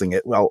addressing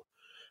it. Well,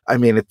 I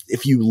mean,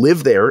 if you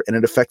live there and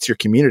it affects your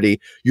community,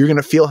 you're going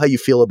to feel how you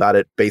feel about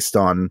it based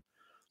on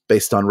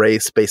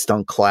race, based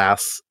on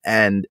class,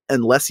 and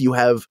unless you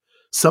have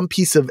some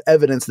piece of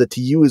evidence that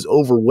to you is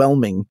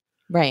overwhelming,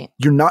 Right.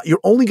 You're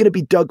only going to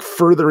be dug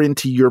further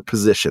into your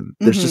position.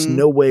 There's just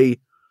no way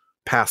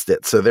past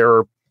it. So there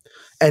are,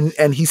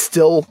 and he's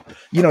still,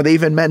 they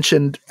even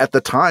mentioned at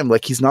the time,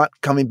 like, he's not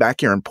coming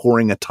back here and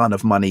pouring a ton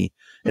of money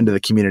into the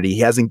community. He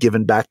hasn't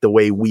given back the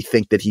way we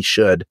think that he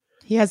should.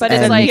 He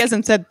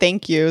hasn't said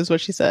thank you, is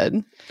what she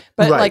said.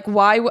 But like,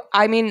 why?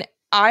 I mean,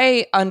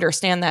 I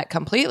understand that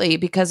completely,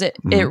 because it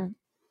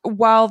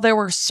while there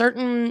were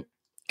certain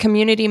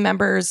community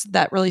members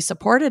that really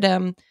supported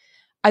him,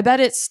 I bet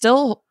it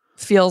still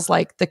feels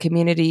like the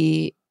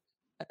community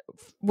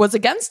was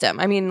against him.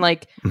 I mean,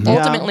 like,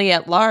 ultimately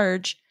at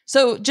large.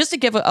 So just to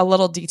give a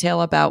little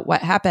detail about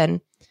what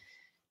happened,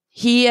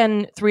 he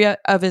and 3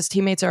 of his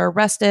teammates are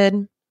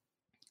arrested.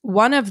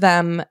 One of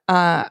them,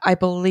 I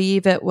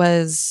believe it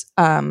was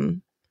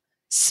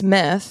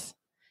Smith,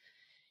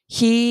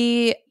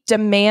 he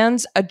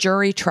demands a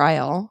jury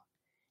trial,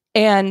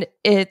 and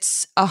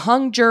it's a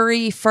hung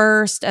jury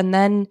first, and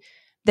then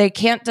they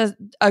can't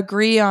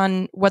agree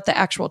on what the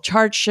actual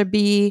charge should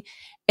be.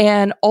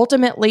 And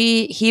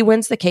ultimately, he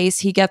wins the case,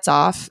 he gets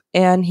off,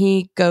 and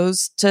he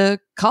goes to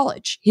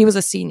college. He was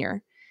a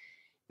senior.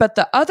 But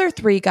the other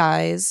 3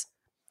 guys,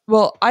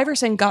 well,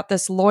 Iverson got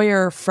this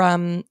lawyer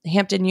from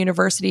Hampton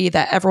University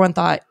that everyone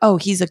thought, oh,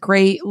 he's a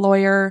great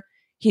lawyer,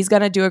 he's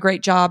going to do a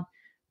great job.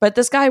 But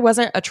this guy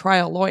wasn't a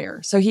trial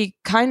lawyer, so he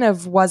kind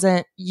of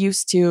wasn't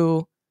used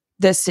to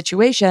this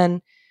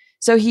situation.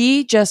 So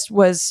he just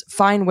was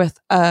fine with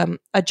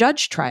a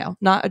judge trial,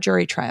 not a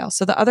jury trial.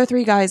 So the other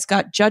 3 guys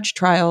got judge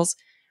trials.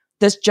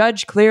 This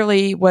judge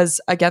clearly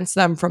was against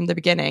them from the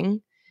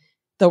beginning,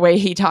 the way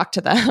he talked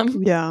to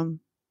them. Yeah.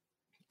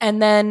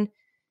 And then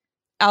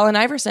Allen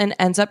Iverson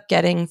ends up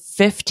getting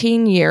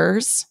 15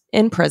 years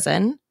in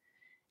prison.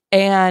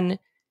 And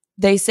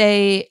they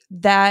say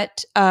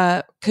that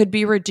could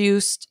be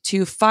reduced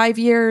to 5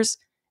 years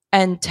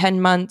and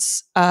 10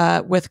 months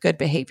with good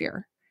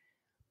behavior.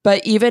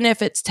 But even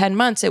if it's 10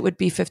 months, it would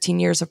be 15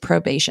 years of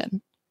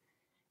probation.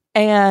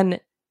 And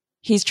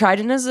he's tried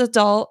in as an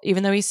adult,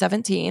 even though he's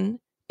 17.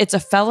 It's a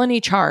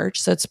felony charge,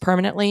 so it's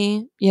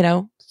permanently,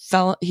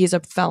 he's a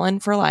felon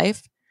for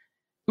life,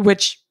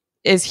 which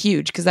is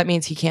huge because that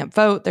means he can't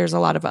vote. There's a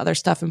lot of other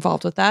stuff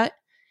involved with that.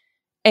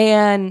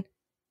 And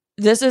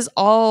this is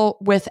all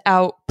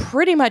without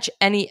pretty much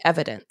any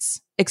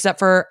evidence, except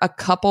for a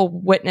couple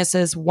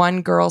witnesses,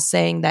 one girl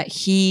saying that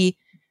he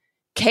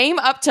came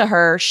up to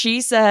her.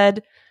 She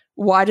said,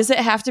 "Why does it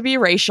have to be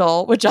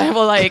racial?" Which I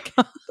was like,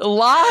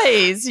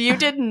 lies. You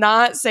did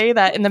not say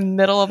that in the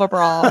middle of a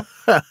brawl.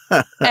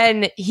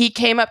 And he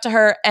came up to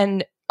her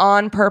and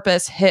on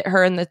purpose hit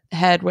her in the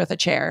head with a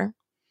chair.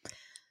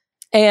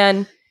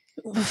 And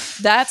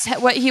that's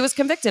what he was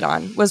convicted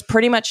on, was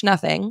pretty much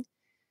nothing.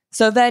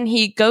 So then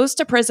he goes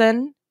to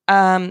prison.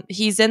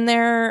 He's in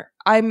there.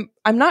 I'm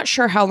not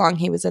sure how long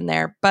he was in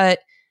there, but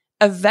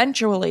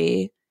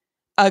eventually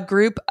a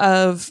group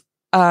of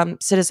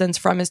citizens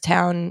from his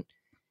town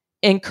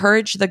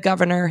encouraged the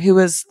governor, who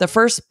was the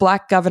first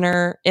Black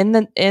governor in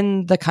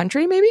the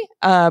country, maybe,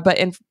 but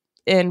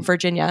in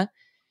Virginia.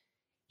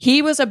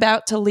 He was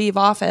about to leave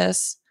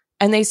office,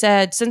 and they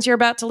said, "Since you're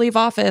about to leave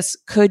office,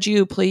 could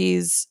you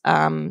please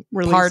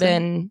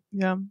pardon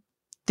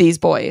these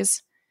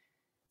boys?"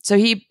 So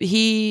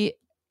he,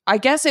 I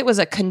guess it was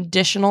a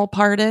conditional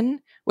pardon,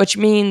 which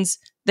means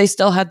they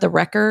still had the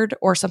record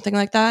or something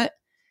like that,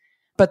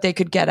 but they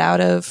could get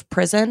out of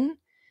prison.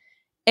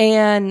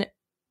 And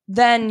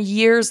then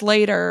years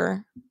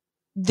later,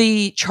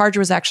 the charge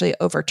was actually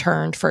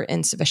overturned for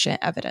insufficient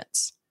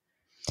evidence.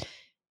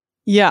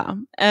 Yeah.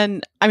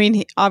 And I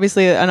mean,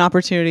 obviously an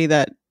opportunity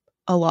that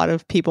a lot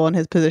of people in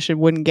his position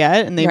wouldn't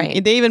get. And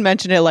they even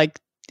mentioned it like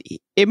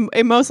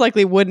it most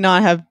likely would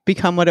not have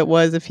become what it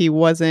was if he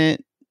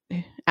wasn't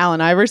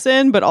Allen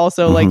Iverson, but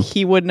also like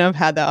he wouldn't have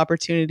had the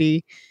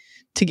opportunity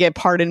to get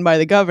pardoned by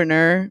the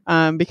governor,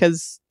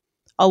 because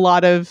a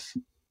lot of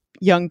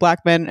young Black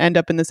men end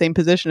up in the same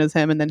position as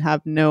him and then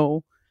have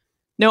no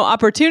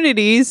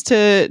opportunities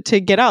to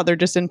get out. They're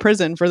just in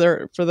prison for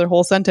their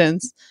whole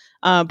sentence.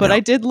 But I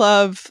did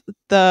love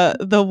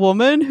the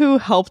woman who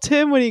helped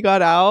him when he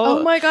got out.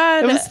 Oh my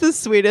God. It was the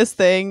sweetest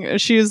thing.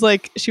 She was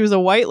a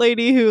white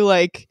lady who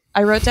like,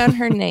 I wrote down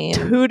her name.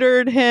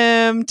 Tutored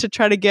him to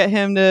try to get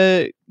him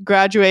to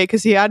graduate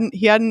because he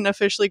hadn't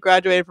officially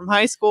graduated from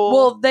high school.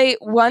 Well,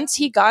 once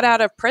he got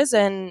out of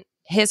prison,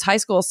 his high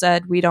school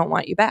said, "We don't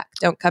want you back.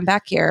 Don't come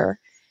back here."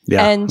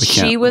 Yeah, and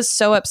she was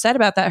so upset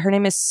about that. Her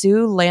name is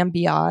Sue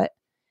Lambiot.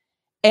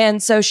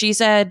 And so she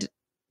said,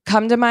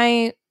 come to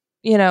my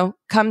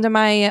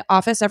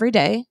office every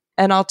day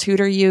and I'll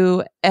tutor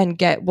you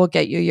and we'll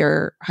get you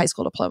your high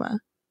school diploma.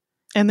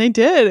 And they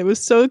did. It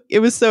was so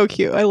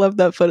cute. I love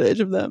that footage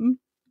of them.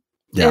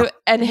 Yeah.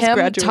 And him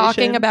graduation.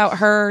 Talking about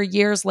her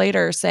years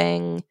later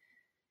saying,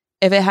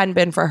 if it hadn't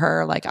been for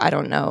her, like, I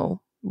don't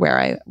know where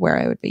I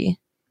would be,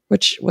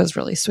 which was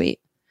really sweet.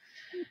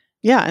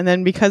 Yeah. And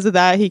then because of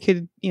that, he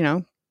could,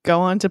 go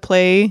on to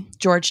play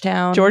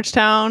Georgetown,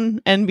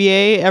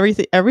 NBA,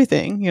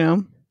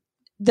 everything,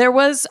 There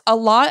was a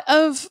lot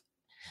of,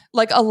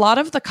 like a lot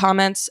of the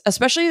comments,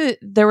 especially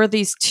there were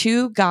these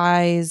two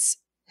guys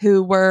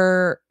who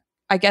were,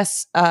 I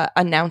guess,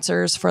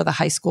 announcers for the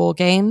high school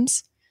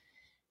games.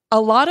 A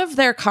lot of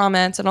their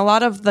comments and a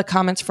lot of the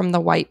comments from the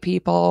white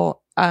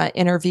people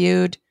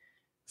interviewed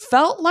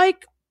felt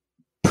like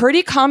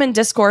pretty common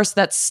discourse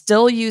that's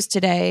still used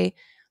today.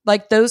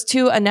 Like those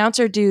two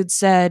announcer dudes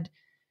said,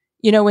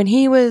 you know, when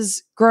he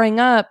was growing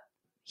up,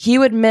 he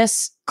would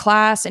miss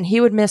class and he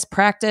would miss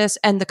practice,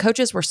 and the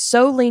coaches were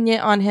so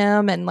lenient on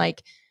him, and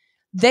like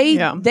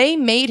they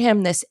made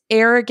him this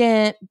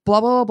arrogant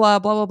blah blah blah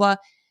blah blah blah.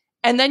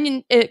 And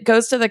then it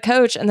goes to the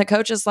coach, and the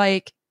coach is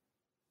like,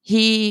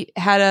 he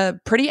had a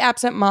pretty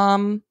absent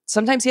mom.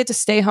 Sometimes he had to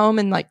stay home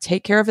and like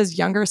take care of his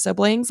younger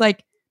siblings.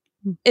 Like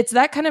it's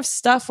that kind of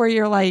stuff where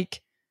you're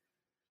like,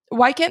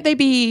 why can't they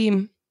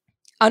be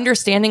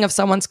understanding of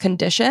someone's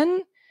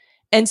condition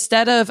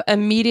instead of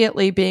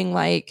immediately being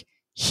like,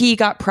 he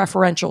got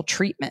preferential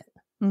treatment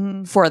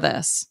for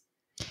this?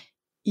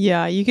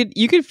 Yeah, you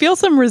could feel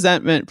some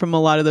resentment from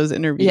a lot of those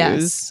interviews.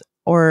 Yes.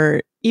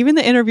 Or even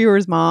the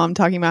interviewer's mom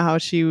talking about how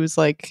she was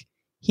like,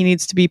 he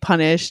needs to be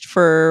punished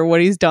for what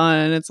he's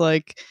done. It's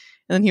like,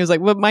 and then he was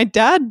like, well, my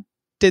dad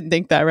didn't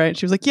think that, right? And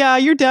she was like, yeah,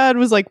 your dad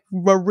was like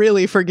a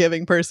really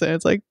forgiving person.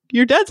 It's like,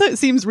 your dad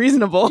seems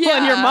reasonable,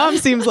 and your mom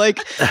seems like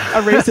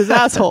a racist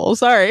asshole.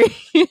 Sorry.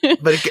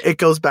 But it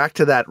goes back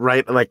to that,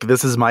 right? Like,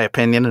 this is my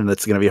opinion, and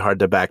it's going to be hard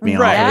to back me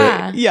off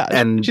of it. Yeah.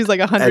 And she's like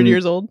 100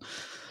 years old.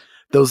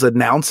 Those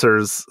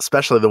announcers,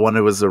 especially the one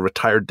who was a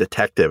retired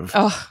detective.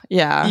 Oh,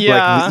 yeah.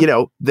 Like, you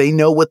know, they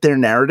know what their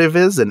narrative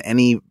is, and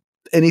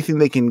anything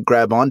they can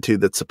grab onto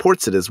that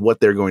supports it is what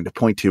they're going to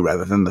point to,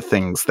 rather than the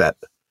things that,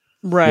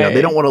 right. You know,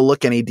 they don't want to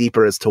look any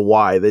deeper as to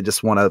why. They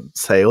just want to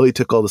say, oh, he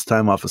took all this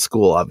time off of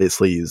school.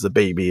 Obviously, he's a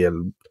baby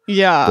and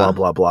blah,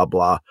 blah, blah,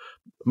 blah.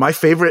 My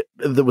favorite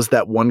was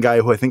that one guy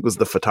who I think was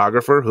the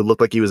photographer, who looked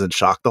like he was in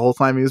shock the whole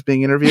time he was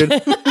being interviewed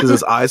because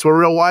his eyes were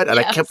real wide. And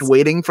I kept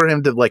waiting for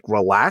him to like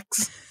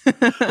relax,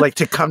 like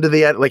to come to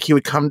the end. Like he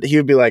would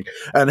be like,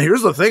 and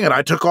here's the thing. And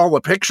I took all the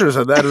pictures,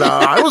 and then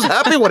I was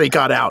happy when he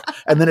got out.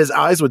 And then his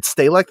eyes would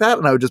stay like that.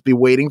 And I would just be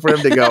waiting for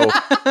him to go,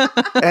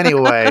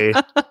 anyway,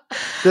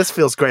 this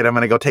feels great. I'm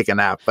going to go take a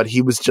nap. But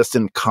he was just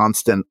in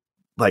constant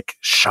like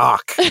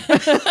shock.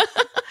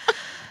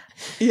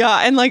 Yeah,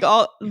 and like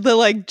all the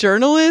like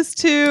journalists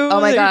too.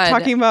 Oh my God,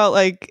 talking about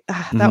like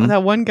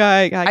that one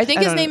guy. I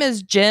think his name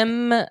is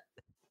Jim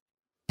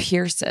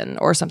Pearson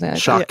or something like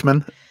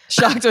Schachtman.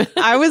 Schachtman.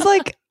 I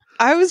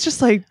was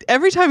just like,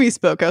 every time he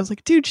spoke, I was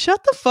like, dude,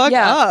 shut the fuck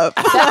up.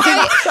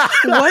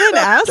 What an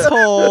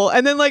asshole.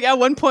 And then like at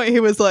one point he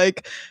was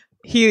like,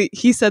 he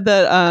said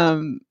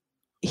that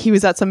he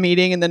was at some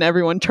meeting and then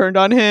everyone turned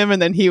on him,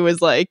 and then he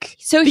was like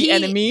the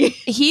enemy.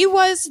 He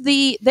was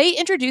they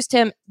introduced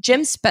him,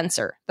 Jim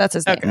Spencer, that's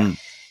his name. Okay.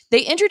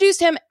 They introduced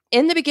him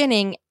in the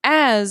beginning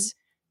as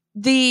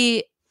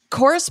the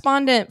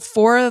correspondent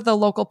for the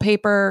local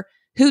paper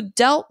who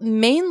dealt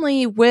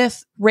mainly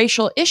with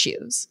racial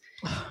issues.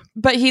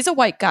 But he's a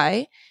white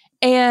guy,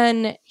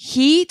 and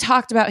he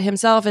talked about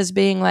himself as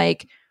being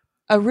like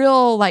a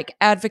real like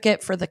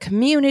advocate for the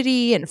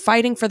community and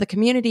fighting for the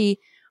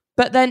community.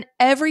 But then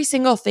every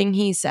single thing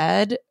he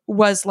said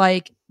was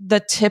like the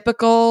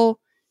typical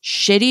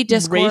shitty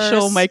discourse.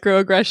 Racial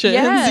microaggressions.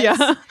 Yes.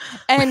 Yeah.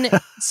 And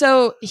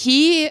so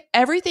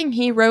everything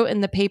he wrote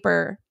in the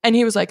paper, and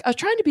he was like, I was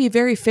trying to be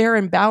very fair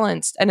and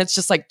balanced. And it's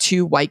just like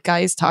two white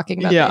guys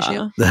talking about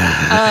the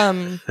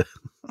issue.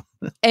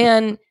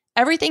 And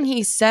everything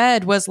he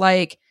said was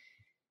like,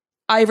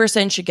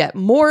 Iverson should get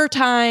more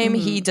time.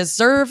 He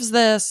deserves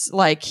this.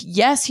 Like,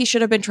 yes, he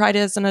should have been tried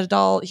as an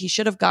adult. He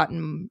should have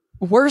gotten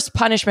worse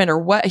punishment, or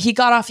what, he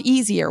got off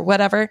easy or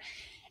whatever.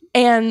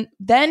 And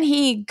then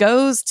he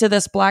goes to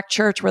this black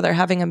church where they're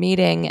having a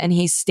meeting, and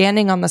he's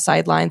standing on the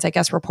sidelines, I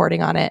guess,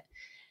 reporting on it.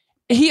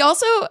 He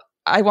also,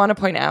 I want to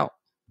point out,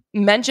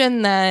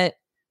 mentioned that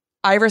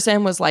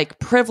Iverson was like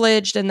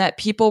privileged and that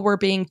people were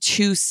being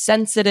too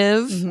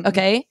sensitive.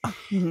 Okay.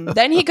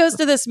 Then he goes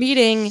to this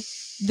meeting.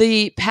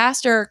 The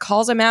pastor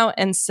calls him out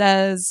and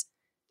says,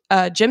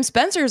 Jim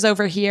Spencer's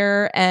over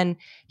here and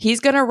he's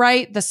going to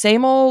write the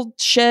same old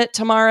shit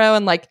tomorrow.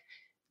 And like,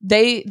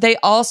 they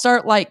all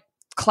start like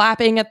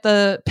clapping at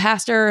the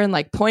pastor and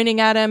like pointing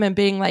at him and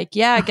being like,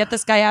 yeah, get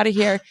this guy out of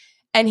here.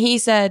 And he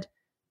said,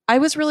 I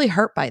was really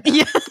hurt by that.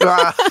 Yeah.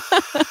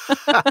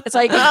 It's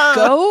like,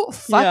 go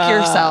fuck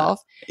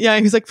yourself. Yeah.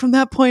 And he's like, from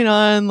that point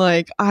on,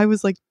 like, I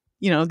was like,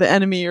 you know, the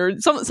enemy or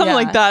something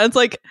like that. It's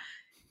like,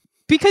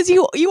 because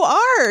you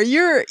are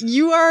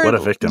what a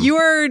victim. You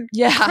are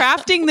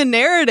crafting the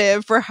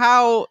narrative for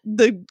how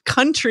the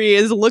country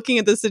is looking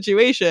at the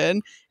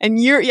situation,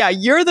 and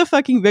you're the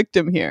fucking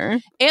victim here.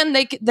 And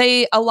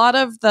they a lot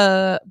of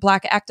the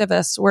black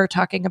activists were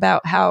talking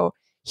about how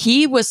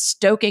he was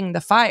stoking the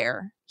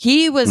fire.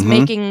 He was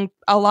making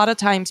a lot of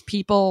times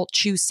people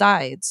choose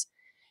sides,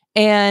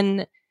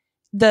 and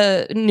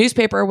the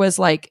newspaper was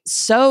like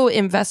so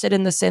invested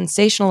in the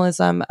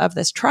sensationalism of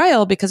this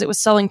trial because it was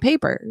selling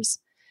papers.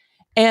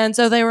 And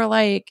so they were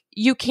like,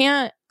 you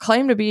can't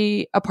claim to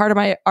be a part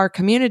of our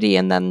community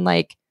and then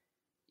like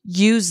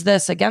use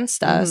this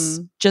against us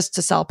just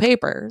to sell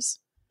papers.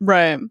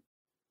 Right.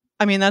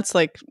 I mean, that's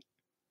like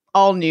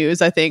all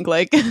news, I think,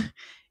 like, but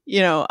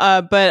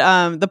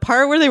the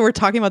part where they were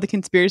talking about the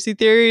conspiracy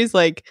theories,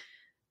 like,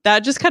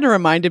 that just kind of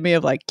reminded me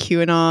of like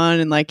QAnon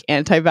and like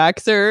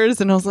anti-vaxxers.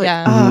 And I was like,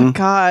 oh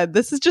God,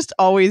 this has just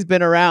always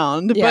been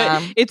around. Yeah.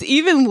 But it's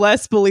even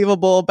less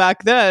believable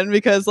back then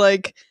because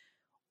like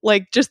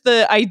just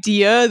the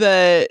idea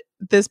that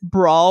this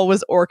brawl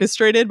was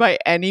orchestrated by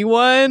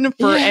anyone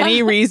for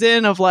any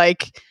reason of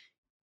like,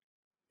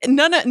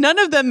 none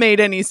of them made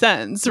any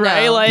sense,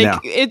 right? No.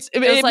 Like it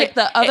was like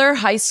the other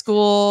high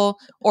school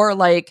or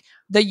like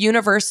the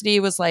university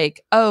was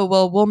like, oh,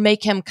 well, we'll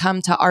make him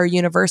come to our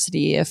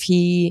university if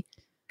he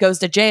goes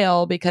to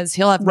jail because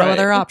he'll have no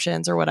other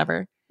options or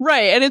whatever.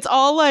 Right. And it's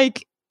all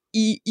like,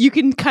 you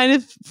can kind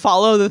of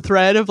follow the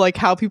thread of like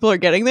how people are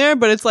getting there,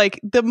 but it's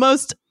like the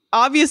most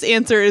obvious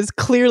answer is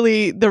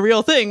clearly the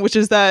real thing, which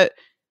is that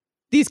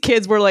these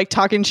kids were like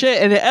talking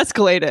shit and it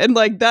escalated. And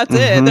like, that's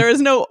it. There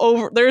is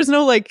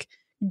no like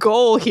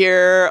goal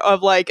here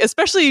of like,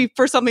 especially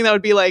for something that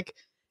would be like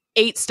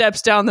 8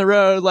 steps down the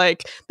road,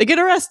 like they get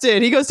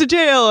arrested, he goes to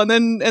jail, and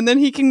then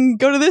he can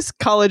go to this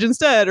college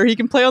instead, or he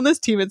can play on this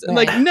team. It's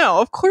like,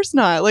 no, of course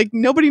not. Like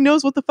nobody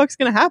knows what the fuck's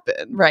gonna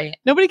happen. Right.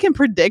 Nobody can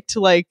predict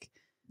like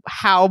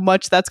how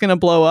much that's gonna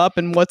blow up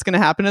and what's gonna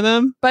happen to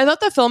them. But I thought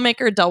the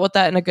filmmaker dealt with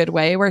that in a good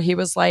way, where he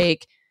was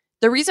like,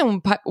 the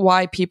reason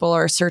why people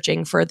are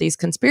searching for these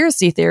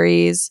conspiracy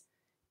theories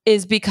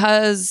is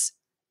because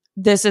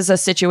this is a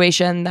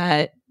situation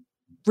that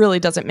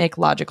really doesn't make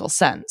logical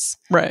sense.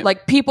 Right.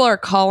 Like people are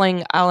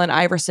calling Allen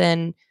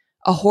Iverson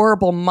a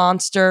horrible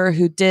monster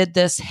who did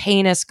this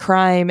heinous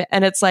crime.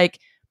 And it's like,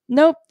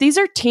 nope, these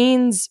are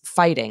teens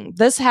fighting.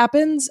 This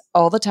happens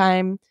all the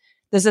time.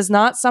 This is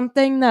not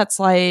something that's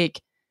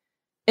like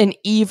an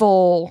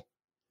evil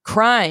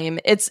crime.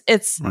 It's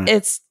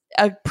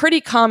a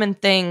pretty common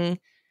thing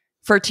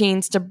for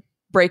teens to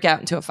break out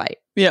into a fight.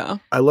 Yeah.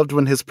 I loved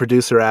when his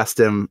producer asked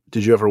him,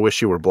 did you ever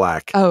wish you were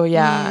black? Oh,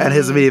 yeah. And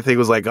his immediate thing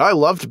was like, I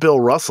loved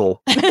Bill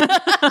Russell.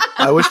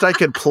 I wished I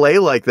could play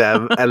like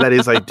them. And then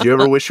he's like, do you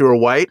ever wish you were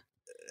white?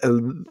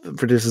 And the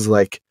producer's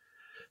like,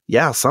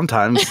 yeah,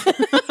 sometimes.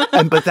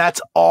 But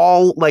that's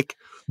all like,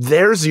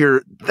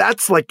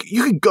 that's like,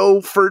 you could go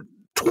for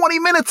 20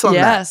 minutes on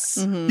that.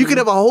 You could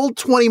have a whole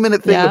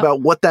 20-minute thing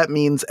about what that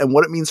means and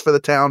what it means for the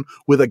town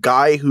with a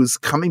guy who's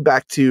coming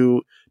back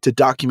to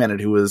document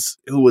it, who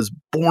was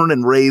born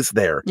and raised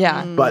there.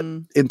 Yeah. But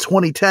in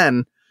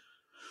 2010,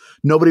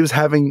 nobody was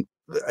having,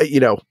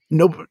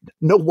 no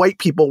white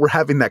people were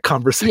having that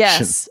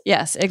conversation.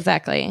 Yes,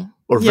 exactly.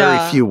 Or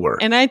very few were.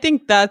 And I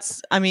think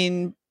that's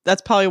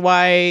probably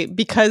why,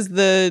 because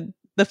the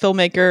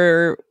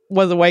filmmaker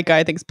was a white guy,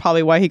 I think it's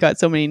probably why he got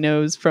so many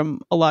no's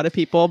from a lot of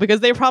people, because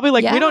they're probably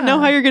like, we don't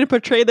know how you're going to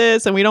portray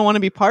this and we don't want to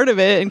be part of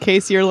it in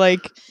case you're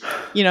like,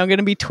 going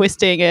to be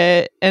twisting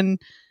it. And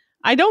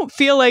I don't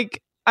feel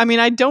like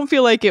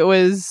it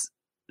was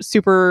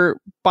super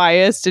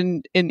biased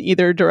in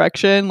either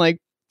direction,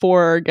 like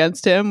for or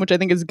against him, which I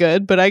think is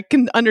good. But I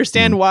can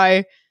understand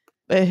why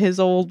his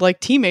old like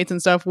teammates and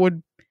stuff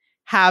would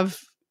have,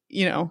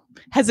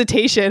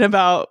 hesitation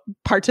about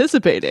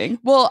participating.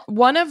 Well,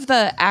 one of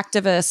the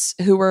activists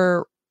who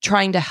were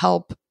trying to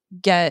help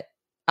get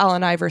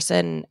Allen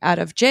Iverson out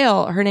of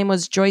jail, her name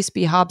was Joyce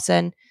B.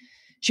 Hobson.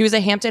 She was a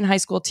Hampton High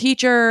School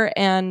teacher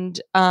and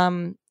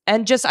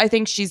just, I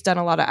think she's done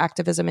a lot of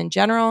activism in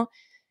general.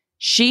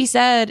 She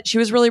said she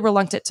was really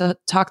reluctant to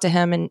talk to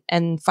him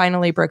and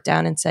finally broke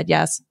down and said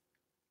yes.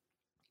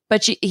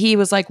 But he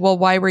was like, well,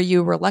 why were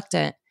you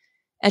reluctant?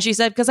 And she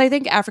said, because I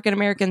think African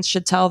Americans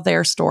should tell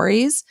their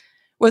stories.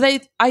 Well,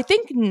 I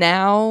think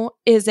now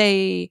is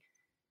a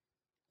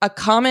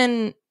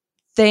common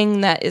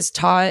thing that is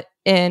taught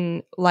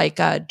in like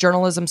a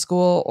journalism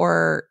school,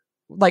 or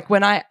like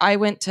when I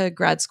went to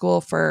grad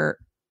school for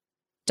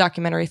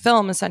documentary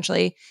film,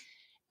 essentially.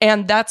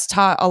 And that's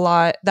taught a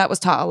lot. That was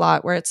taught a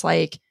lot, where it's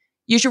like,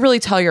 you should really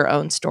tell your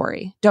own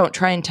story. Don't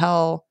try and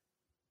tell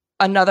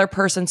another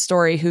person's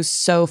story who's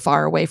so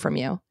far away from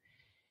you.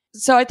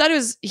 So I thought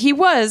he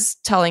was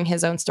telling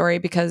his own story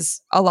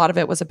because a lot of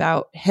it was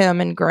about him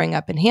and growing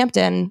up in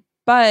Hampton.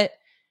 But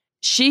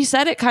she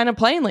said it kind of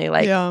plainly,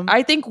 like,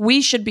 I think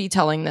we should be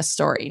telling this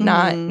story,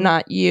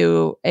 not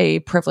you,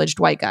 a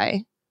privileged white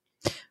guy.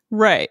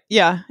 Right.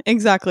 Yeah,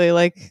 exactly.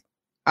 Like,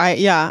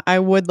 I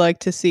would like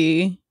to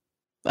see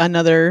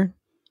another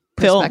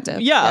film.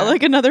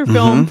 Like another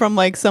film from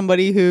like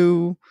somebody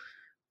who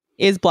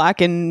is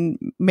black and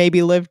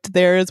maybe lived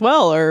there as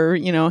well, or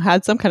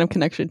had some kind of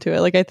connection to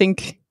it. Like I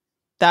think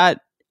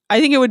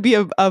it would be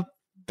a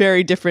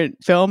very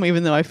different film,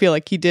 even though I feel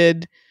like he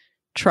did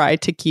try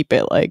to keep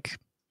it like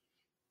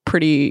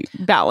pretty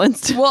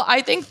balanced. Well,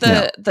 I think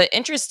the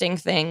interesting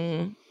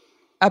thing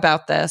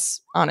about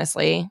this,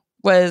 honestly,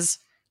 was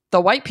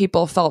the white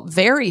people felt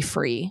very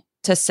free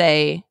to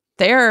say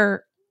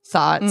their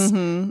thoughts,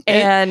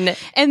 and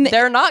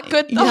they're not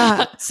good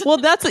thoughts. Yeah.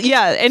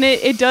 Well, and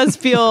it does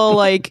feel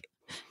like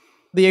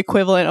the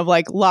equivalent of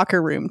like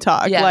locker room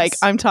talk. Yes. Like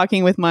I'm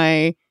talking with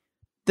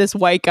this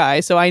white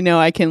guy, so I know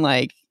I can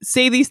like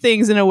say these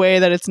things in a way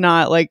that it's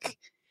not like,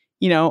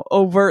 you know,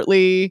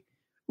 overtly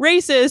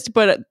racist,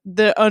 but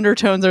the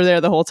undertones are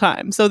there the whole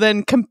time. So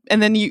then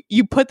and then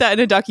you put that in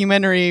a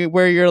documentary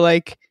where you're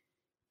like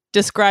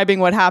describing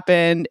what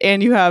happened,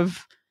 and you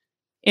have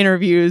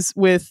interviews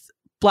with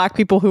Black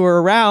people who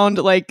were around,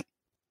 like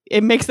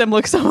it makes them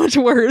look so much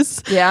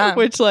worse. Yeah.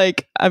 Which,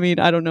 like, I mean,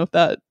 I don't know if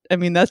that, I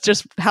mean, that's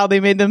just how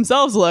they made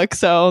themselves look.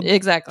 So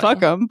exactly. Fuck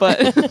them.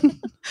 But,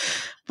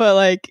 but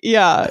like,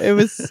 yeah, it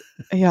was,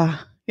 yeah.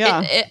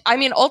 I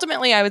mean,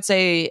 ultimately, I would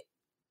say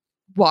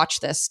watch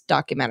this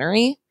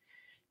documentary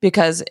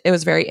because it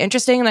was very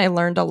interesting and I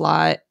learned a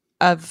lot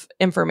of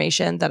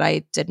information that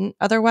I didn't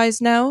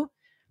otherwise know.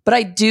 But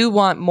I do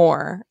want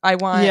more.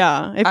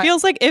 It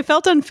feels like it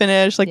felt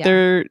unfinished. Like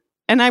there,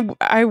 and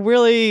I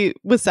really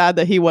was sad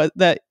that he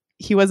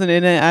wasn't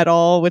in it at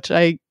all, which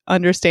I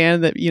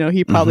understand that, you know,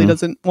 he probably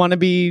doesn't want to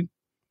be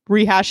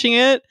rehashing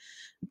it.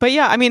 But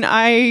yeah, I mean,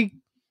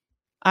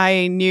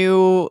 I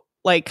knew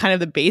like kind of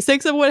the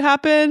basics of what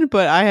happened,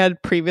 but I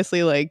had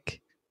previously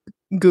like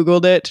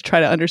Googled it to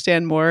try to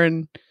understand more,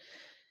 and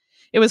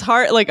it was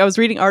hard. Like I was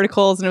reading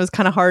articles and it was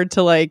kind of hard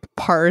to like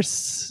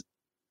parse,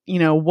 you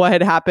know, what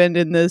had happened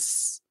in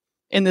this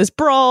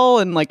brawl.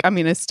 And like, I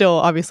mean, it's still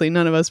obviously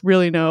none of us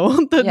really know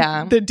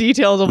the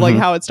details of like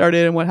how it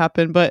started and what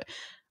happened, but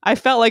I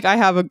felt like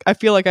I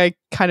feel like I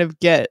kind of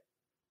get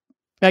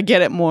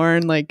it more,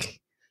 and like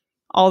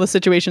all the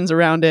situations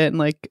around it, and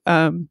like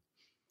and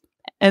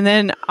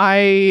then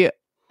I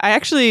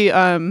actually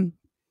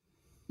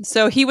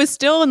so he was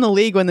still in the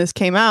league when this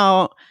came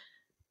out,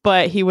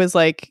 but he was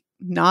like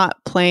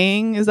not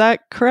playing. Is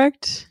that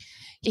correct?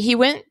 He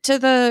went to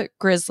the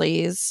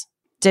Grizzlies,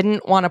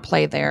 didn't want to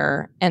play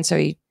there, and so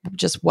he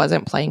just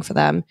wasn't playing for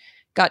them.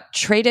 Got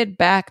traded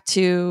back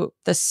to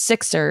the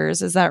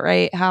Sixers. Is that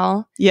right,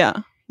 Hal? Yeah,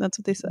 that's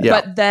what they said.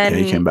 Yeah. But then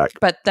he came back.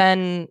 But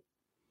then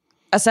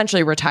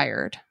essentially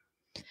retired.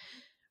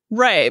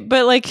 Right,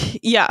 but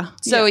like, yeah.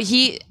 So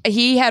he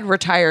had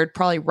retired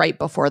probably right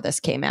before this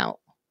came out.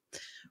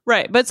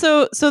 Right, but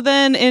so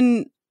then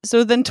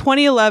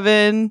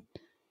 2011,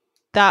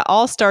 that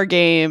All-Star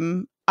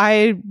game,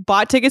 I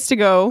bought tickets to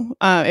go.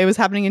 It was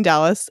happening in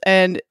Dallas,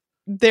 and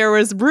there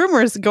was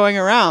rumors going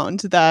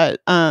around that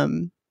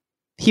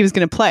he was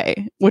going to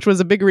play, which was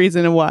a big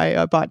reason of why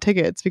I bought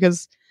tickets,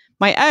 because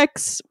my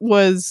ex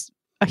was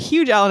a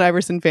huge Allen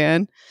Iverson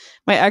fan.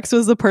 My ex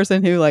was the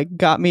person who like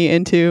got me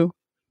into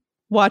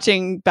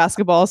watching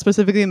basketball,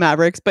 specifically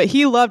Mavericks, but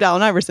he loved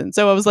Allen Iverson.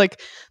 So I was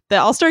like, the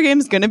All-Star game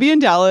is going to be in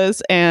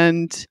Dallas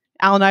and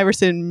Allen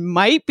Iverson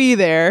might be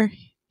there.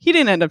 He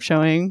didn't end up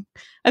showing.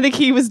 I think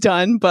he was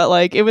done, but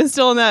like it was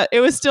still in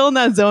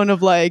that zone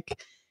of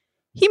like,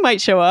 he might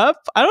show up.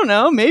 I don't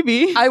know,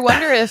 maybe. I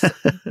wonder if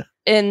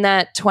in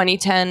that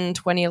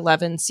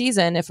 2010-2011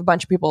 season, if a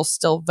bunch of people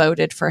still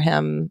voted for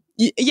him.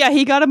 Yeah,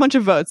 he got a bunch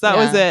of votes. That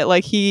was it.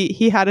 Like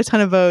he had a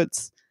ton of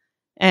votes,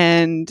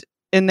 and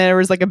there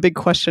was like a big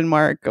question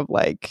mark of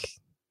like,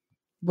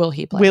 will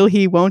he play? Will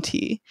he? Won't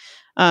he?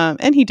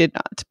 And he did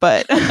not.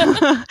 But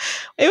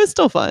it was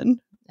still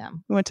fun. Yeah,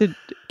 we went to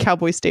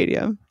Cowboy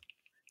Stadium.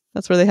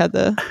 That's where they had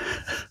the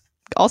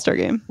All-Star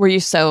game. Were you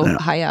so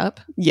high up?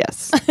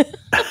 Yes.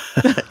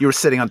 You were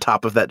sitting on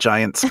top of that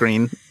giant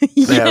screen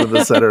they had in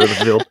the center of the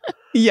field.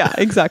 Yeah,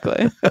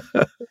 exactly.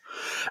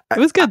 It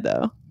was good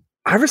though.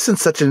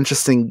 Iverson's such an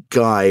interesting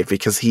guy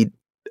because he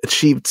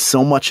achieved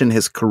so much in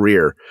his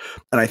career.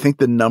 And I think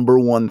the number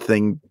one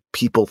thing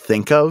people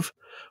think of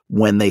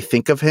when they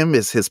think of him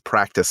is his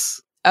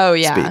practice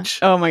speech.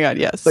 Oh my God,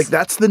 yes. Like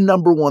that's the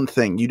number one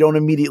thing. You don't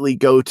immediately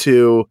go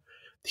to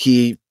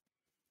he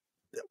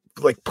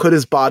like put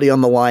his body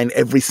on the line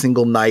every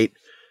single night.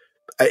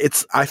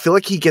 I feel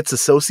like he gets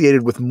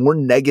associated with more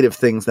negative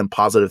things than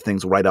positive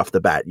things right off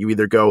the bat. You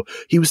either go,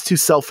 he was too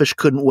selfish,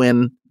 couldn't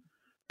win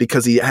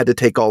because he had to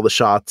take all the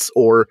shots,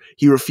 or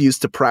he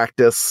refused to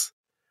practice.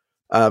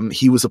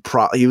 He was a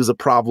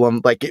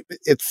problem. Like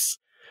it's,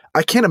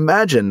 I can't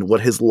imagine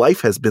what his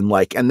life has been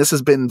like. And this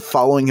has been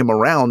following him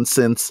around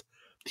since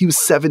he was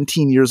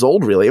 17 years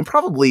old, really. And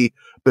probably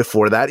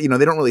before that, you know,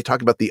 they don't really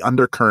talk about the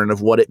undercurrent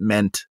of what it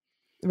meant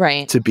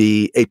to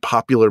be a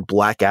popular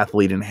Black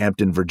athlete in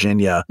Hampton,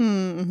 Virginia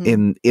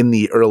in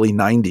the early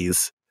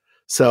 90s.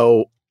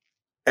 So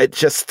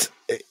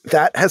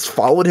that has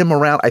followed him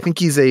around. I think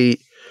he's a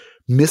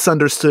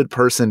misunderstood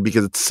person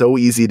because it's so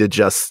easy to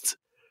just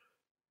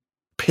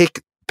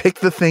pick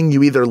the thing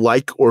you either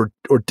like or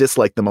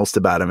dislike the most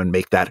about him and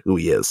make that who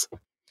he is.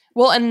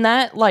 Well, and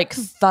that like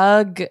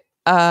thug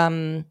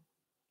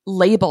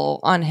label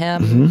on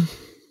him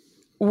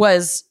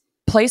was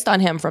placed on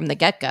him from the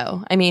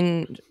get-go. I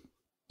mean,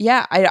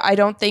 yeah, I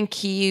don't think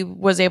he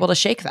was able to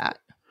shake that.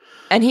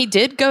 And he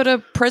did go to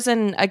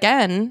prison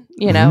again,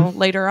 you know,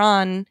 later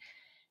on.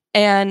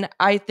 And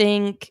I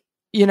think,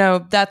 you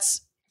know,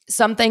 that's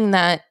something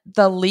that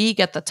the league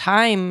at the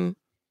time,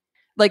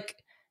 like,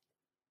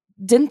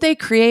 didn't they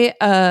create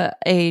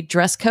a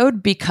dress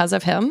code because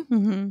of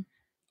him?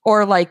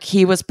 Or like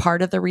he was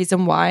part of the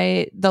reason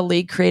why the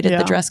league created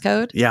the dress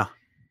code? Yeah.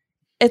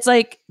 it's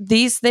like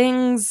these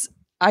things,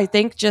 I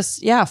think,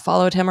 just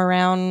followed him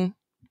around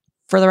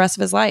for the rest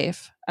of his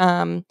life.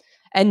 And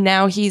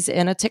now he's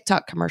in a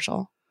TikTok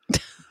commercial.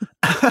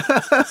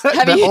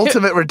 The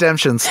ultimate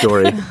redemption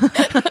story.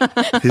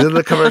 He's in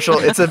the commercial.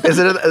 Is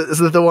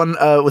it the one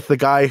with the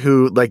guy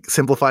who like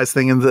simplifies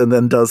things and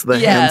then does the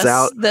hands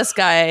out? This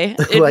guy.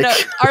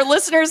 Our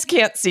listeners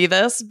can't see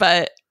this,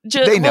 but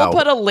we'll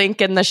put a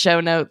link in the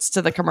show notes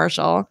to the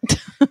commercial.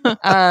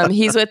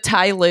 He's with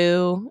Ty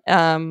Lue.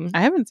 I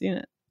haven't seen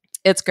it.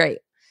 It's great.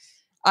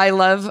 I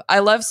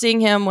love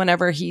seeing him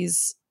whenever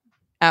he's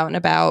out and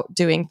about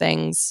doing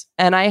things,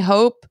 and I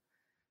hope.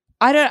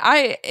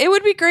 It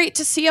would be great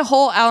to see a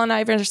whole Allen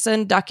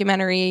Iverson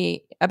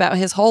documentary about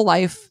his whole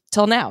life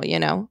till now, you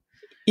know?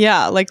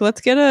 Yeah, like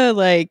let's get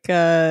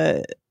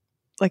a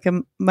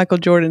Michael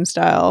Jordan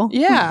style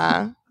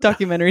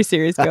documentary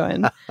series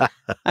going.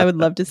 I would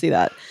love to see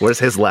that. Where's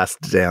his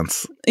last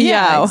dance?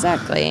 Yeah,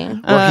 exactly.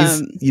 Well,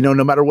 he's,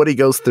 no matter what he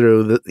goes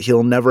through,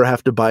 he'll never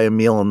have to buy a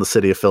meal in the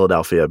city of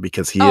Philadelphia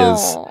because he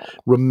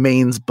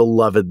remains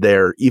beloved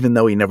there, even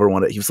though he never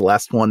won it. He was the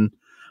last one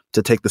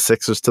to take the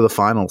Sixers to the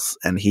finals,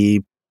 and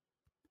he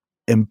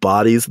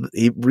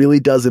really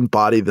does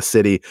embody the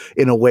city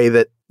in a way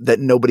that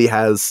nobody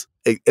has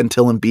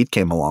until Embiid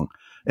came along.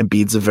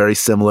 Embiid's a very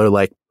similar,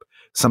 like,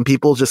 some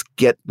people just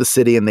get the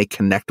city and they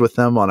connect with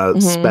them on a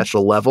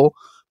special level,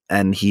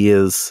 and he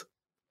is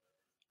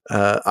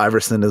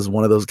Iverson is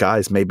one of those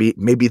guys, maybe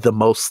the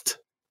most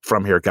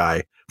from here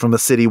guy, from the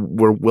city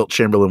where Wilt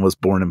Chamberlain was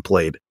born and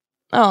played.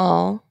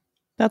 Oh,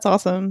 that's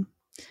awesome.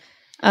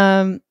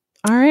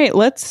 All right,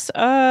 let's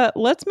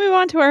move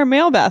on to our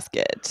mail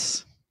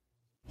basket.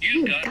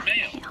 You got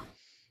mail.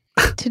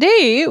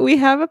 Today we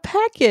have a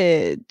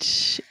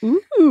package.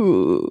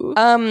 Ooh.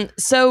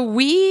 So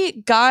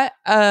we got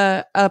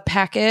a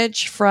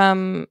package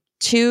from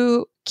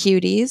two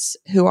cuties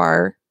who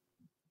are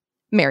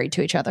married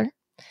to each other.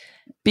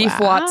 Beef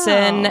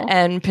Watson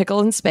and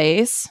Pickle in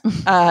Space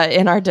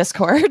in our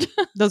Discord.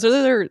 Those are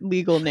their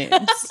legal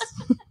names.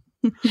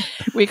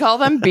 We call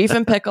them Beef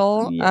and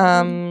Pickle.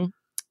 Yeah.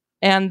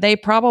 And they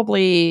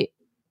probably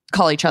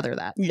call each other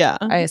that. Yeah.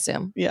 I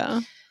assume. Yeah.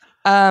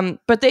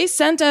 But they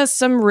sent us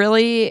some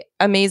really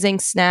amazing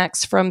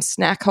snacks from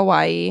Snack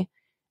Hawaii.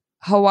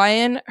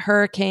 Hawaiian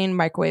Hurricane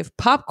Microwave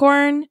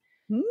Popcorn.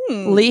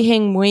 Lee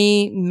Hing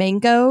Mui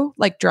Mango,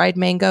 like dried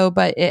mango,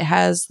 but it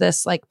has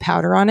this like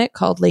powder on it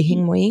called Lee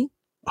Hing Mui.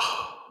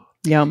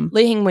 Yum.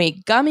 Lee Hing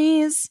Mui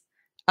Gummies.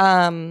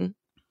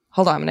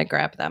 Hold on, I'm going to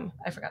grab them.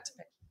 I forgot to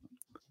pick.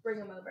 Bring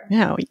them over.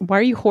 Yeah, why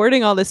are you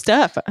hoarding all this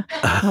stuff?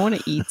 I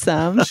want to eat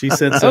some. She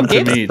sent some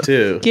to me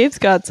too. Gabe's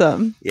got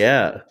some.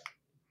 Yeah.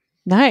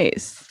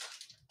 Nice.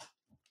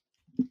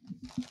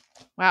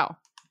 Wow.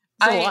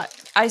 That's a lot.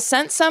 I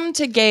sent some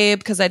to Gabe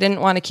because I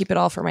didn't want to keep it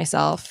all for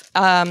myself.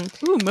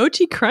 Ooh,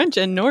 Mochi Crunch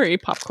and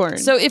Nori popcorn.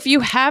 So if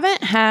you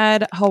haven't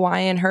had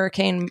Hawaiian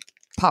Hurricane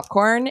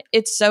popcorn,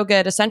 it's so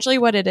good. Essentially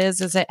what it is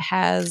it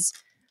has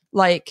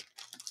like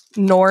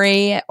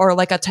nori or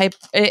like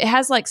it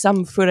has like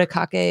some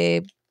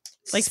furikake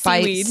like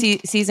spice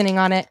seasoning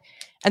on it,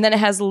 and then it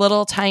has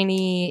little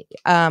tiny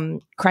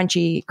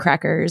crunchy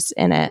crackers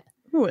in it.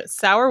 Ooh,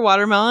 sour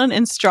watermelon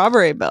and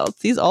strawberry belts.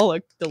 These all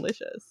look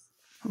delicious.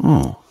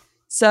 Oh,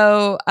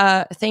 so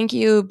thank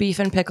you, Beef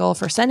and Pickle,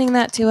 for sending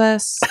that to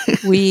us.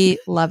 We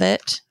love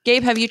it.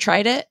 Gabe, have you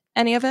tried it?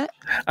 Any of it?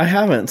 I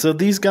haven't. So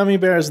these gummy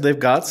bears, they've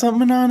got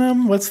something on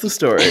them. What's the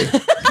story?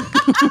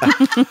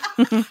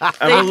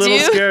 I'm a little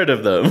scared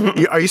of them.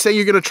 Are you saying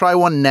you're going to try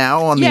one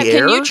now on the air? Yeah,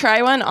 can you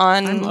try one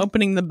on... I'm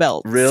opening the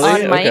belt.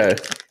 Really? On mic?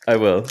 Okay, I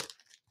will.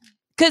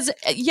 Because,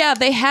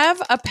 they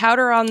have a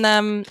powder on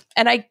them,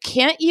 and I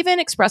can't even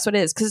express what it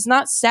is, because it's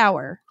not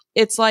sour.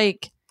 It's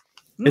like...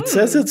 It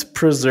says it's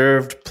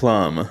preserved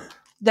plum.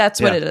 That's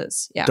what it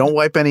is, yeah. Don't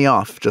wipe any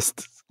off.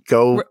 Just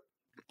go...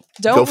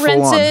 Don't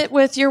rinse it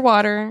with your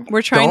water.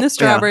 We're trying the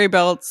strawberry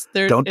belts.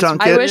 Don't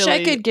dunk it. I wish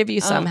I could give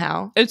you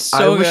somehow. It's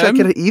so good. I wish I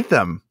could eat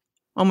them.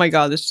 Oh my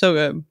God, they're so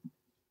good.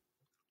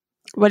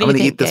 What do you think, I'm going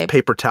to eat this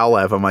paper towel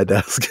I have on my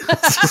desk.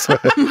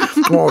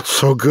 Oh, it's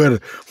so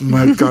good.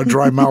 I've got a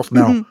dry mouth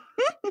now.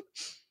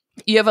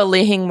 You have a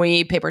Lee Hing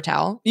Mui paper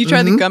towel? You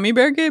tried the gummy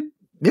bear, Gabe?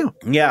 Yeah.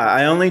 Yeah,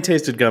 I only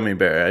tasted gummy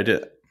bear. I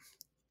did.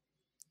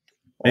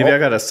 Maybe I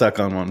got to suck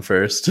on one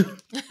first.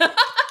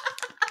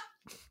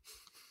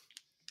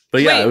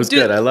 But yeah, it was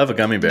good. I love a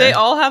gummy bear. They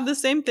all have the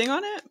same thing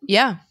on it?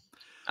 Yeah.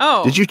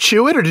 Oh. Did you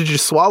chew it or did you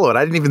swallow it?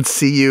 I didn't even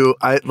see you.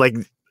 I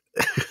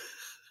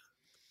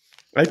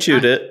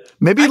chewed it.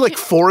 Maybe like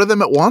four of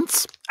them at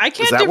once? I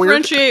can't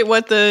differentiate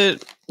what the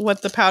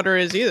powder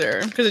is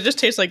either, because it just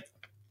tastes like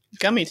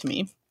gummy to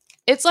me.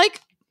 It's like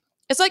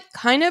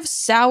kind of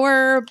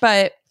sour,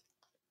 but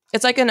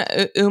it's like an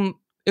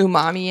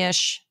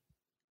umami-ish.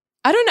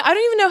 I don't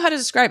even know how to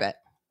describe it.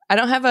 I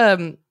don't have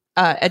a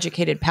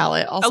educated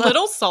palate. Also, a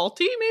little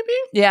salty, maybe.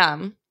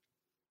 Yeah,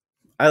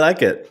 I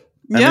like it.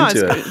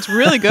 It's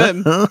really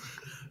good.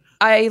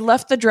 I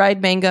left the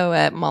dried mango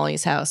at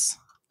Molly's house.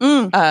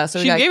 So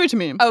she gave it to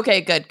me.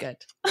 Okay, good.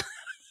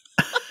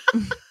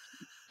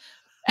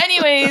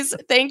 Anyways,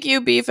 thank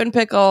you, Beef and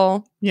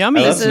Pickle.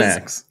 Yummy. I love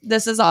snacks.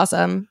 This is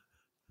awesome.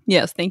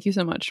 Yes, thank you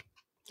so much.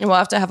 And we'll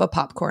have to have a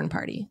popcorn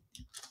party.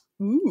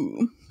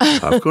 Ooh.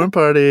 Popcorn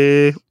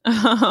party.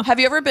 Have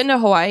you ever been to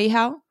Hawaii,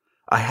 Hal?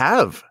 I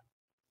have.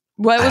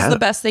 What was the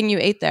best thing you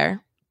ate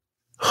there?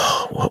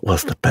 What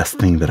was the best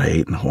thing that I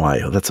ate in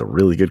Hawaii? Oh, that's a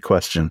really good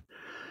question.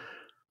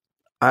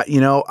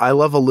 I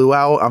love a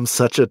luau. I'm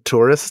such a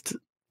tourist.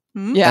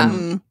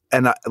 Yeah.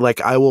 And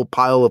I will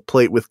pile a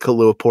plate with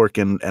Kahlua pork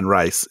and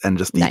rice and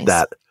just eat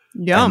that.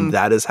 Yum. And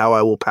that is how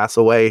I will pass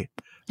away.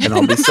 And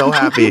I'll be so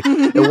happy.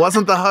 It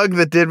wasn't the hug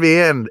that did me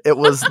in. It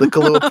was the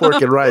Kahlua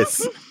pork and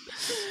rice.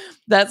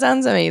 That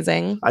sounds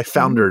amazing. I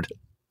foundered.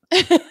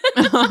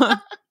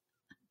 That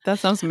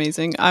sounds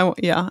amazing. I want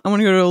to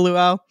go to a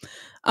luau.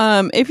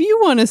 If you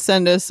want to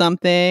send us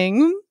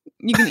something,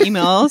 you can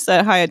email us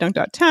at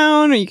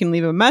hi@dunk.town, or you can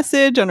leave a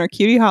message on our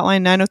cutie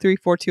hotline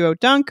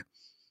 903-420-DUNK,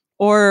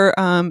 or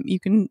you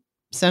can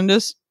send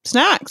us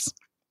snacks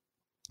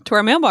to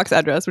our mailbox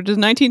address, which is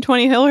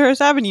 1920 Hill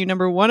Harris Avenue,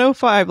 number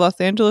 105, Los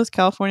Angeles,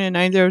 California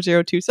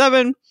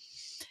 90027.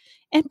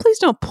 And please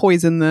don't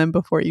poison them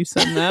before you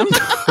send them.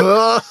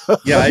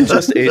 Yeah, I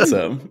just ate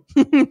some.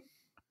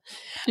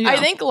 I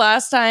think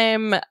last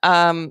time,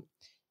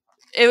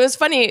 it was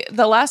funny.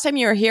 The last time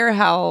you were here,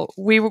 Hal,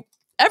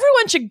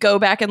 everyone should go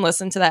back and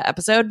listen to that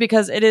episode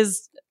because it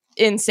is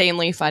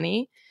insanely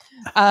funny.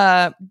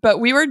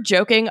 But we were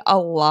joking a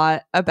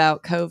lot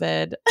about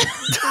COVID.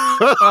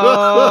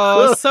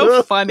 Oh,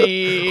 so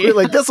funny. We're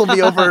like, this will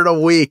be over in a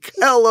week.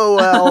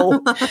 LOL.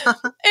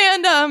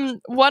 And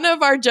one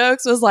of our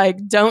jokes was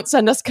like, don't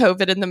send us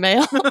COVID in the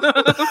mail.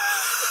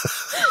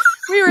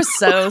 We were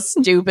so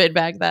stupid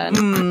back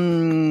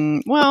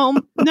then. Well,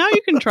 now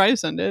you can try to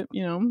send it,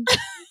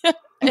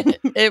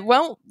 It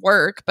won't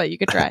work, but you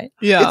could try.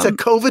 Yeah. It's a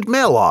COVID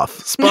mail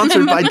off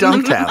sponsored by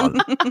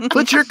Dunktown.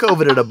 Put your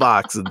COVID in a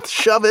box and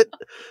shove it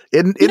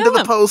into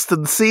the post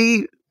and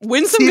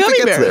win some see if gummy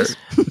it gets bears.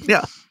 there.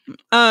 Yeah.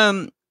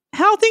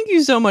 Hal, thank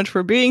you so much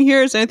for being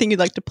here. Is there anything you'd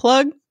like to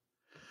plug?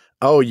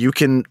 Oh, you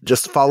can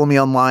just follow me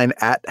online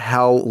at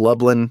Hal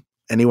Lublin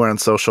anywhere on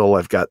social.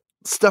 I've got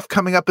stuff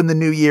coming up in the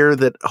new year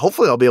that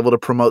hopefully I'll be able to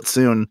promote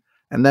soon.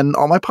 And then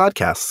all my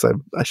podcasts.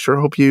 I sure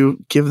hope you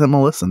give them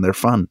a listen. They're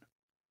fun.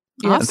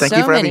 And thank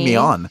you for having me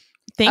on.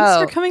 Thanks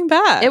for coming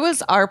back. It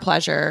was our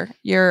pleasure.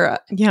 You're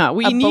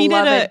we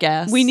needed a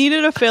guest. We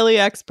needed a Philly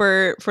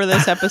expert for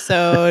this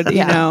episode.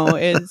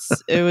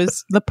 It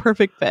was the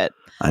perfect fit.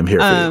 I'm here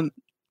for you.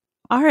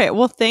 All right.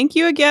 Well, thank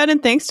you again,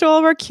 and thanks to all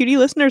of our cutie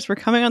listeners for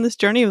coming on this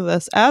journey with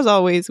us. As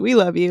always, we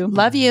love you.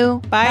 Love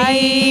you.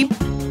 Bye.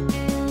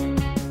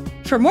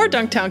 For more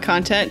Dunktown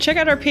content, check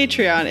out our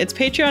Patreon. It's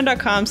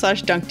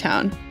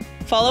patreon.com/Dunktown.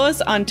 Follow us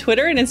on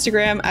Twitter and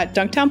Instagram at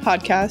Dunktown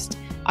Podcast.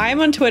 I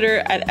am on Twitter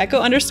at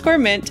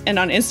Echo_Mint and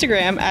on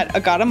Instagram at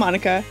Agata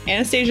Monica.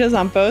 Anastasia is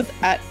on both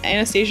at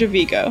Anastasia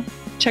Vigo.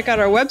 Check out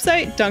our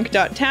website,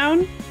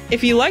 dunk.town.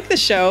 If you like the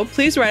show,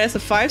 please write us a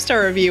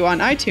 5-star review on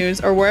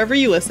iTunes or wherever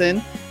you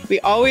listen. We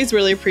always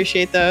really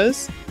appreciate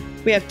those.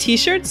 We have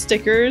t-shirts,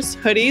 stickers,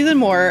 hoodies, and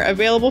more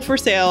available for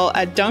sale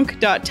at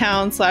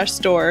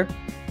dunk.town/store.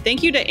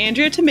 Thank you to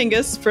Andrea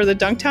Tomingus for the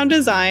Dunktown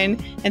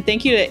design, and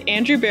thank you to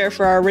Andrew Bear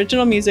for our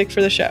original music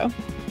for the show.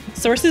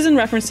 Sources and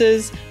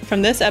references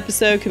from this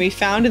episode can be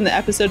found in the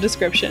episode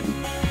description.